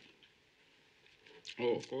hung?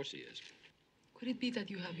 Oh, of course he is. Could it be that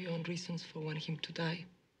you have your own reasons for wanting him to die?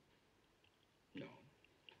 No.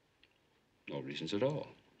 No reasons at all.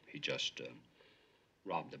 He just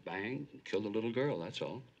robbed the bank and killed a little girl, that's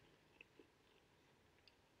all.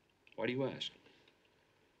 Why do you ask?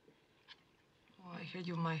 Oh, I heard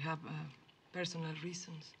you might have personal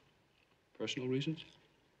reasons. Personal reasons?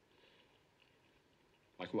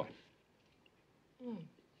 Like what? Hmm.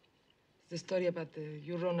 It's the story about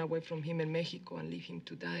you run away from him in Mexico and leave him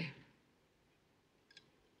to die.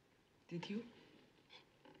 Did you?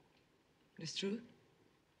 It's true?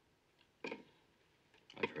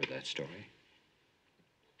 I've heard that story.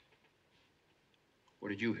 Where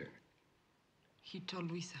did you hear it? He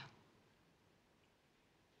told Luisa.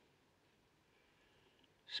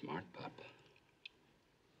 Smart pup.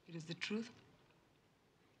 It is the truth?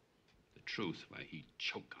 The truth? Why, he'd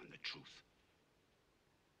choke on the truth.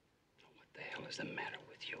 What the hell is the matter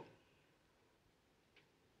with you?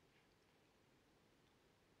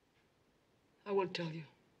 I will tell you.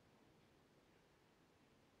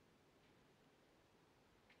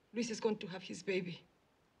 Luis is going to have his baby.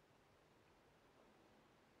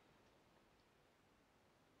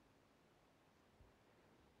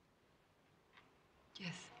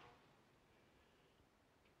 Yes.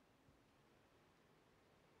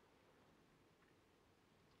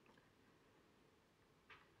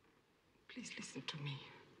 Please listen to me.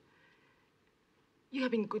 You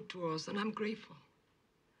have been good to us, and I'm grateful.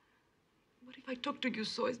 But If I talk to you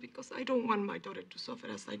so, it's because I don't want my daughter to suffer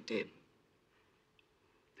as I did.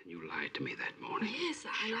 Then you lied to me that morning. Yes,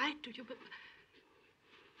 I lied to you, but...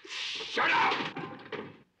 Shut up!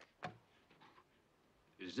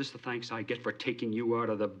 Is this the thanks I get for taking you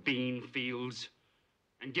out of the bean fields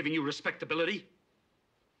and giving you respectability?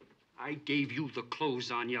 I gave you the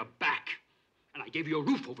clothes on your back, and I gave you a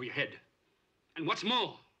roof over your head. And what's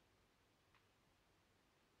more,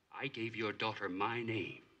 I gave your daughter my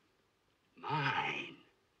name. Mine.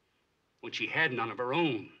 When she had none of her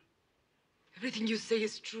own. Everything you say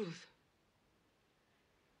is truth.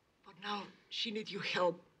 But now she needs your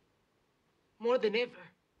help. More than ever.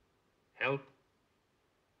 Help?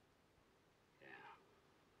 Yeah.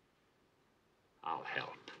 I'll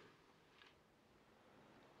help.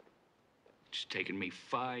 It's taken me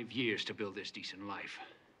 5 years to build this decent life.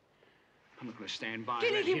 I'm not going to stand by.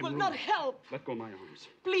 Kennedy will not help. Let go of my arms.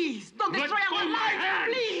 Please, don't destroy our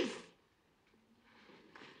lives, please.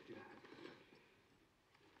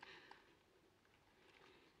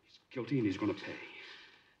 He's guilty and he's going to pay.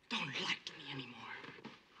 Don't lie to me anymore.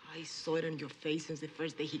 I saw it on your face since the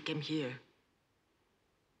first day he came here.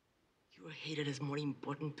 Your hatred is more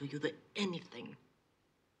important to you than anything,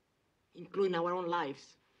 including our own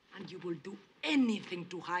lives. And you will do anything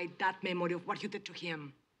to hide that memory of what you did to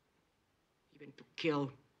him. Even to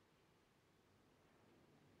kill.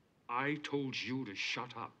 I told you to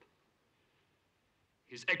shut up.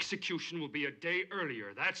 His execution will be a day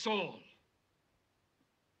earlier, that's all.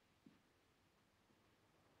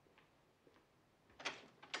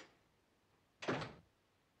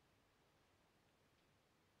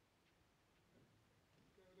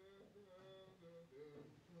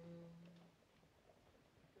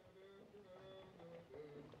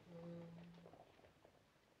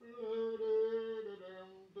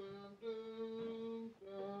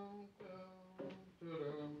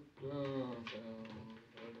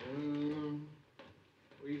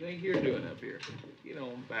 What do you think you're doing up here? Get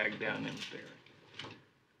on back down them stairs.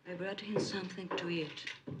 I brought him something to eat.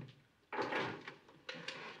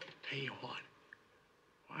 Tell you what,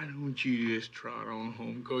 why don't you just trot on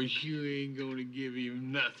home? 'Cause you ain't gonna give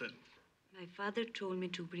him nothing. My father told me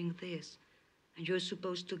to bring this, and you're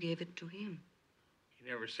supposed to give it to him. He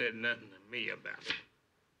never said nothing to me about it.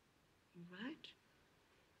 Right?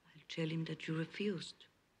 I'll tell him that you refused.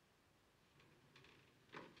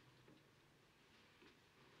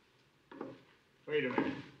 Wait a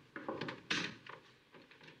minute.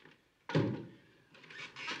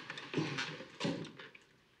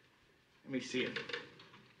 Let me see it.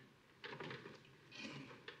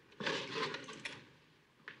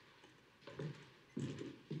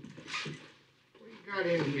 What you got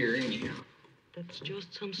in here anyhow? That's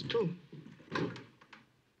just some stew.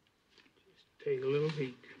 Take a little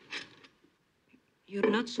peek. You're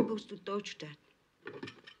not supposed to touch that.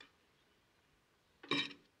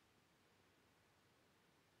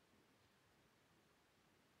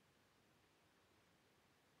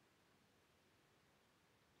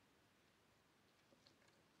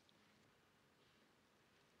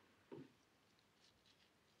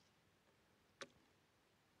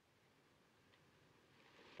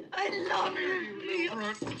 I love you, Leo.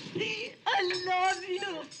 I love you.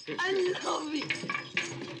 I love you.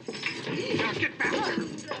 Now get back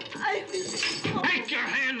here. I will. Take your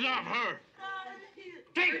hands off her.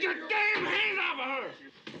 Take your damn hands off of her.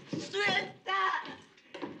 Suelta.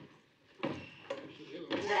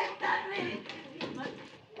 Suéltame.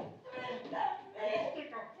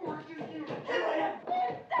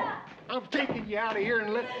 I'm taking you out of here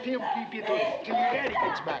and let Tim keep you till your daddy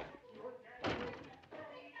gets back.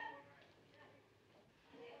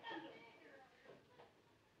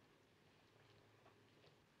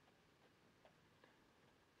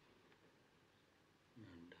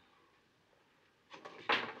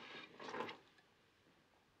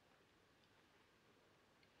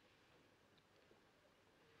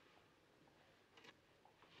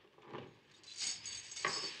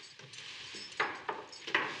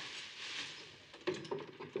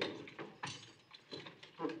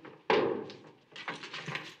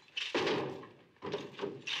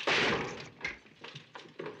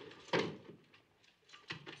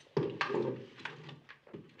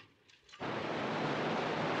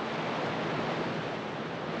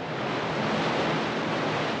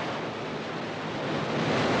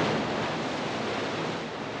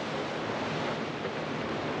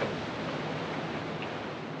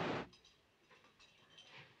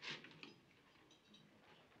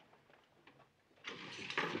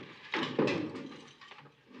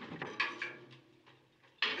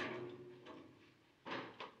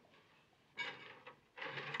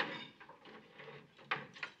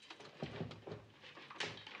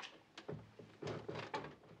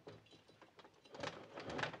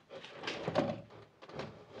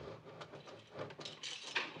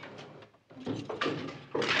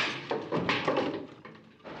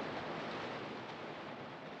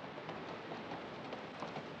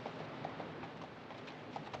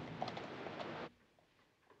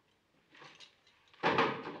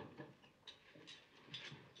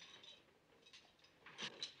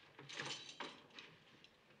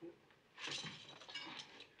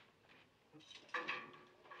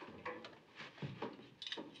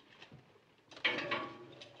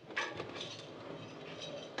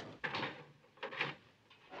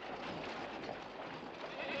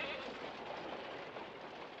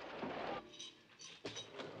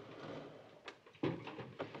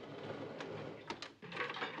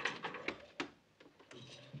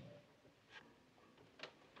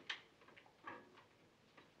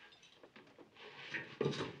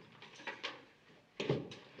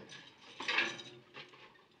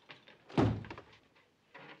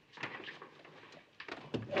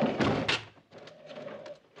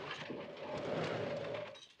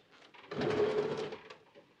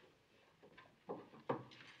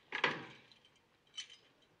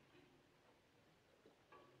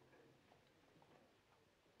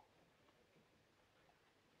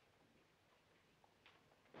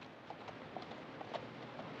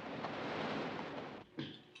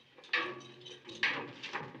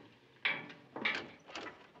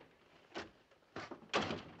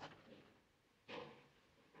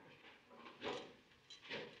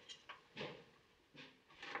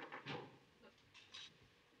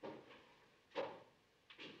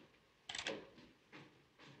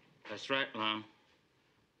 That's right, Lon.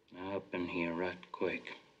 Now up in here right quick.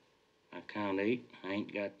 I count 8. I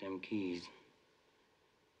ain't got them keys.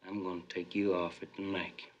 I'm gonna take you off at the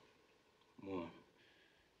neck. 1.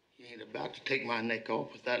 You ain't about to take my neck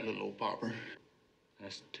off with that little old popper.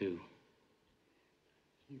 That's 2.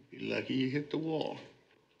 You'd be lucky you hit the wall.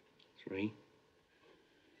 3.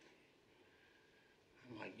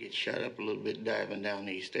 I might get shot up a little bit diving down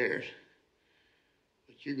these stairs.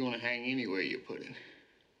 But you're gonna hang anywhere you put it.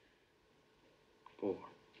 4.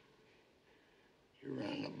 You're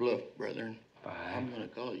running a bluff, brethren. 5. I'm gonna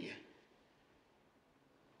call you.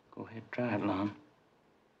 Go ahead, try it, Lon.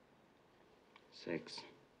 6.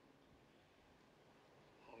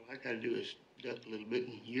 All I gotta do is duck a little bit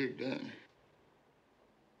and you're done.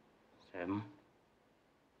 7.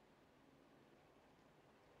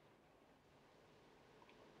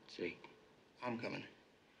 8. I'm coming.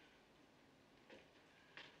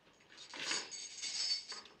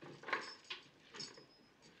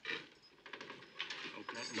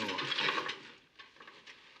 Open that door.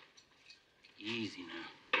 Easy now.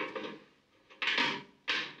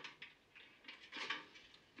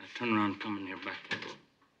 Now turn around, come in here backwards.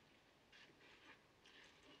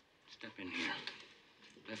 Step in here.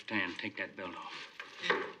 Left hand, take that belt off.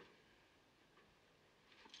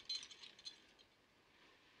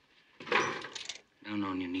 Down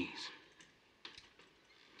on your knees.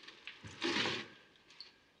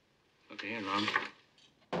 Look here, Lon.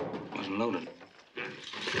 Wasn't loaded.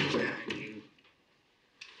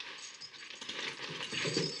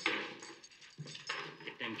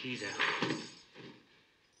 Get them keys out.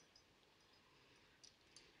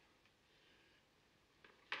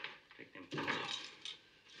 Take them keys off.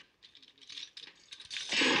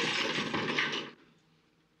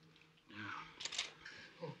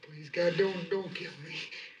 Oh, please, God, don't kill me.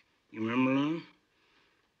 You remember, Lon?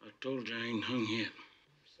 I told you I ain't hung yet.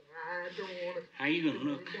 I don't want to. How you gonna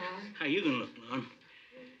look? How you gonna look, Lon?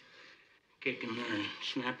 Kicking there and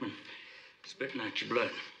snapping, spitting out your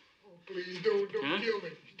blood. Oh, please, don't kill me.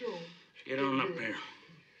 Don't. Get on up there.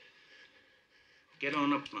 Get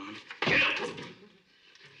on up, Lon. Get up!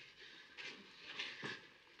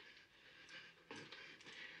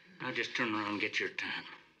 Now just turn around and get your time.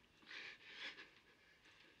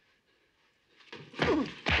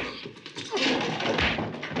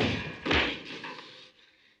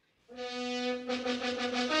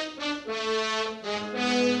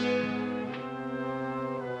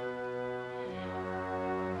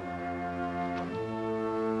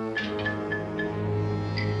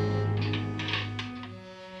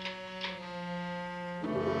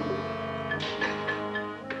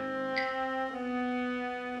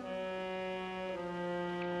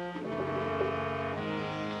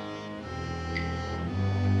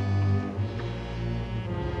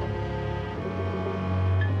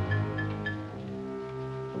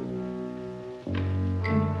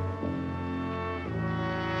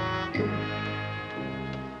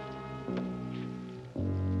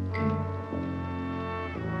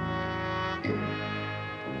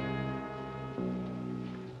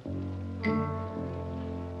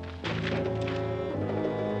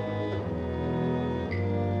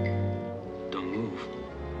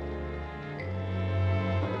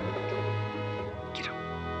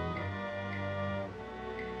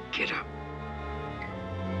 Get up.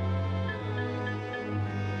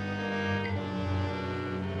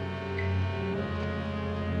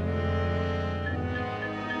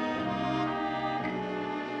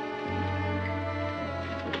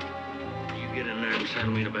 You get in there and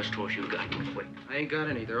saddle me the best horse you got. Quick. I ain't got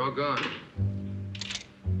any. They're all gone.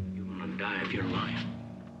 You're gonna die if you're lying.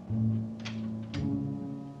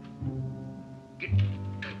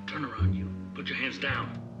 Turn around, you. Put your hands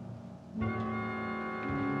down.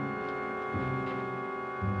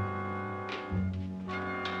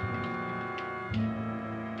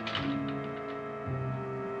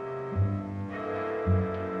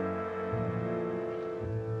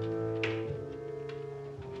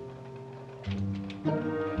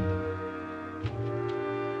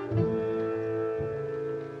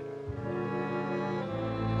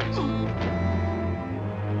 He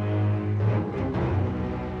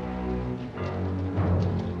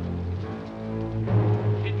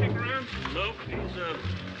pick around? Nope,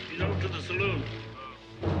 he's over to the saloon.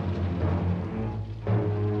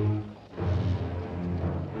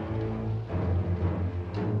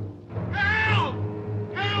 Help!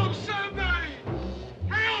 Help somebody!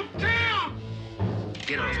 Help Tim!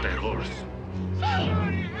 Get off that horse.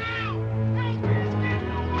 Somebody help! Help me, he's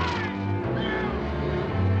getting away! Help!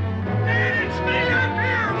 Speak up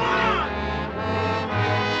here, Lord!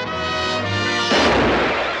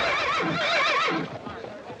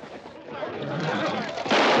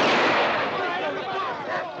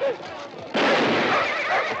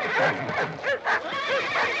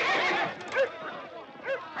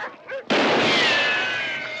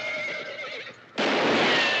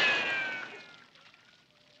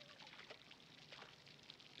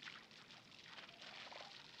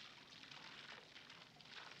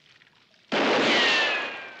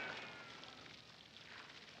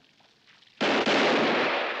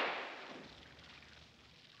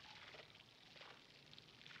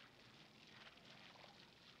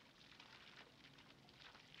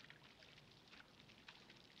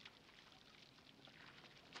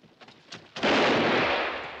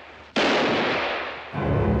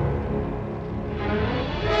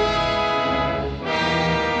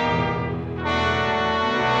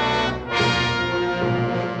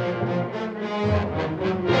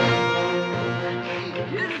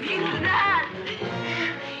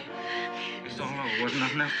 It's all over. Wasn't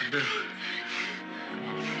nothing else to do.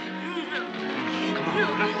 Come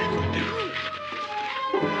on, nothing else to do.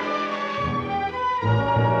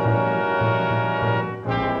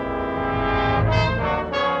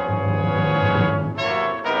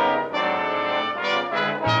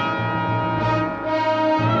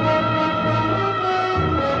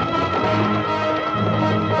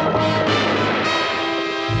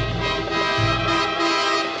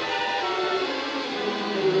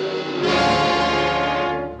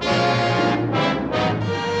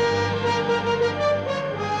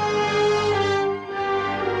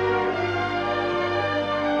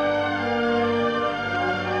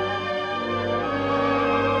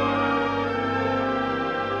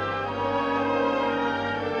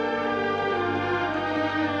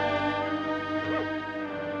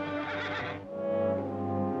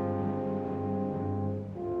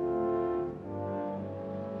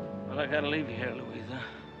 Well, I gotta leave you here, Louisa.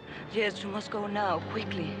 Yes, you must go now,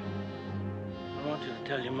 quickly. I want you to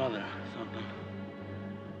tell your mother something.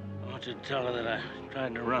 I want you to tell her that I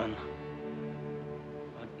tried to run,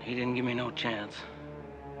 but he didn't give me no chance.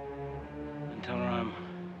 And tell her I'm...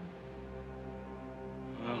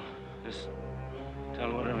 Well, just tell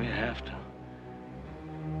her whatever you have to.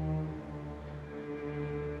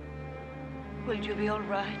 Will you be all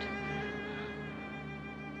right?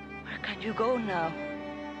 Where can you go now?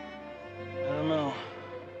 I don't know.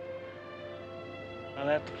 I'll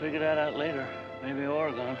have to figure that out later. Maybe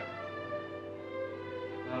Oregon.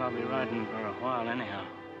 Well, I'll be riding for a while anyhow.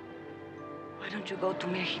 Why don't you go to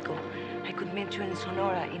Mexico? I could meet you in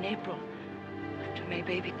Sonora in April, after my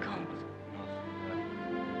baby comes.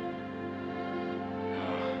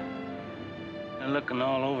 They're looking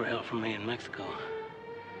all over hell for me in Mexico.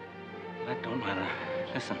 That don't matter.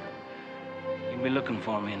 Listen, you'll be looking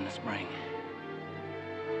for me in the spring.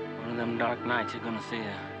 One of them dark nights, you're gonna see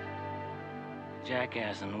a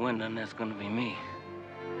jackass in the window, and that's gonna be me.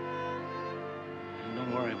 And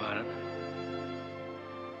don't worry about it.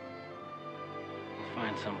 We'll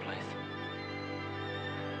find someplace.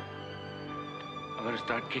 I better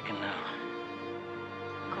start kicking now.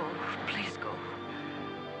 Go, please go.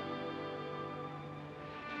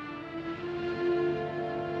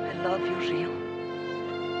 I love you, Rio.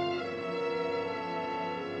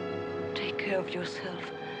 Take care of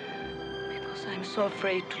yourself, because I'm so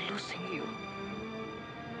afraid to losing you.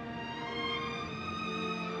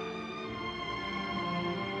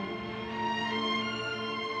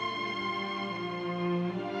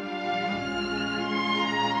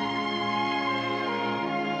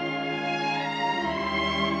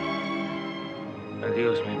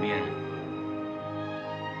 Adios, mi vida.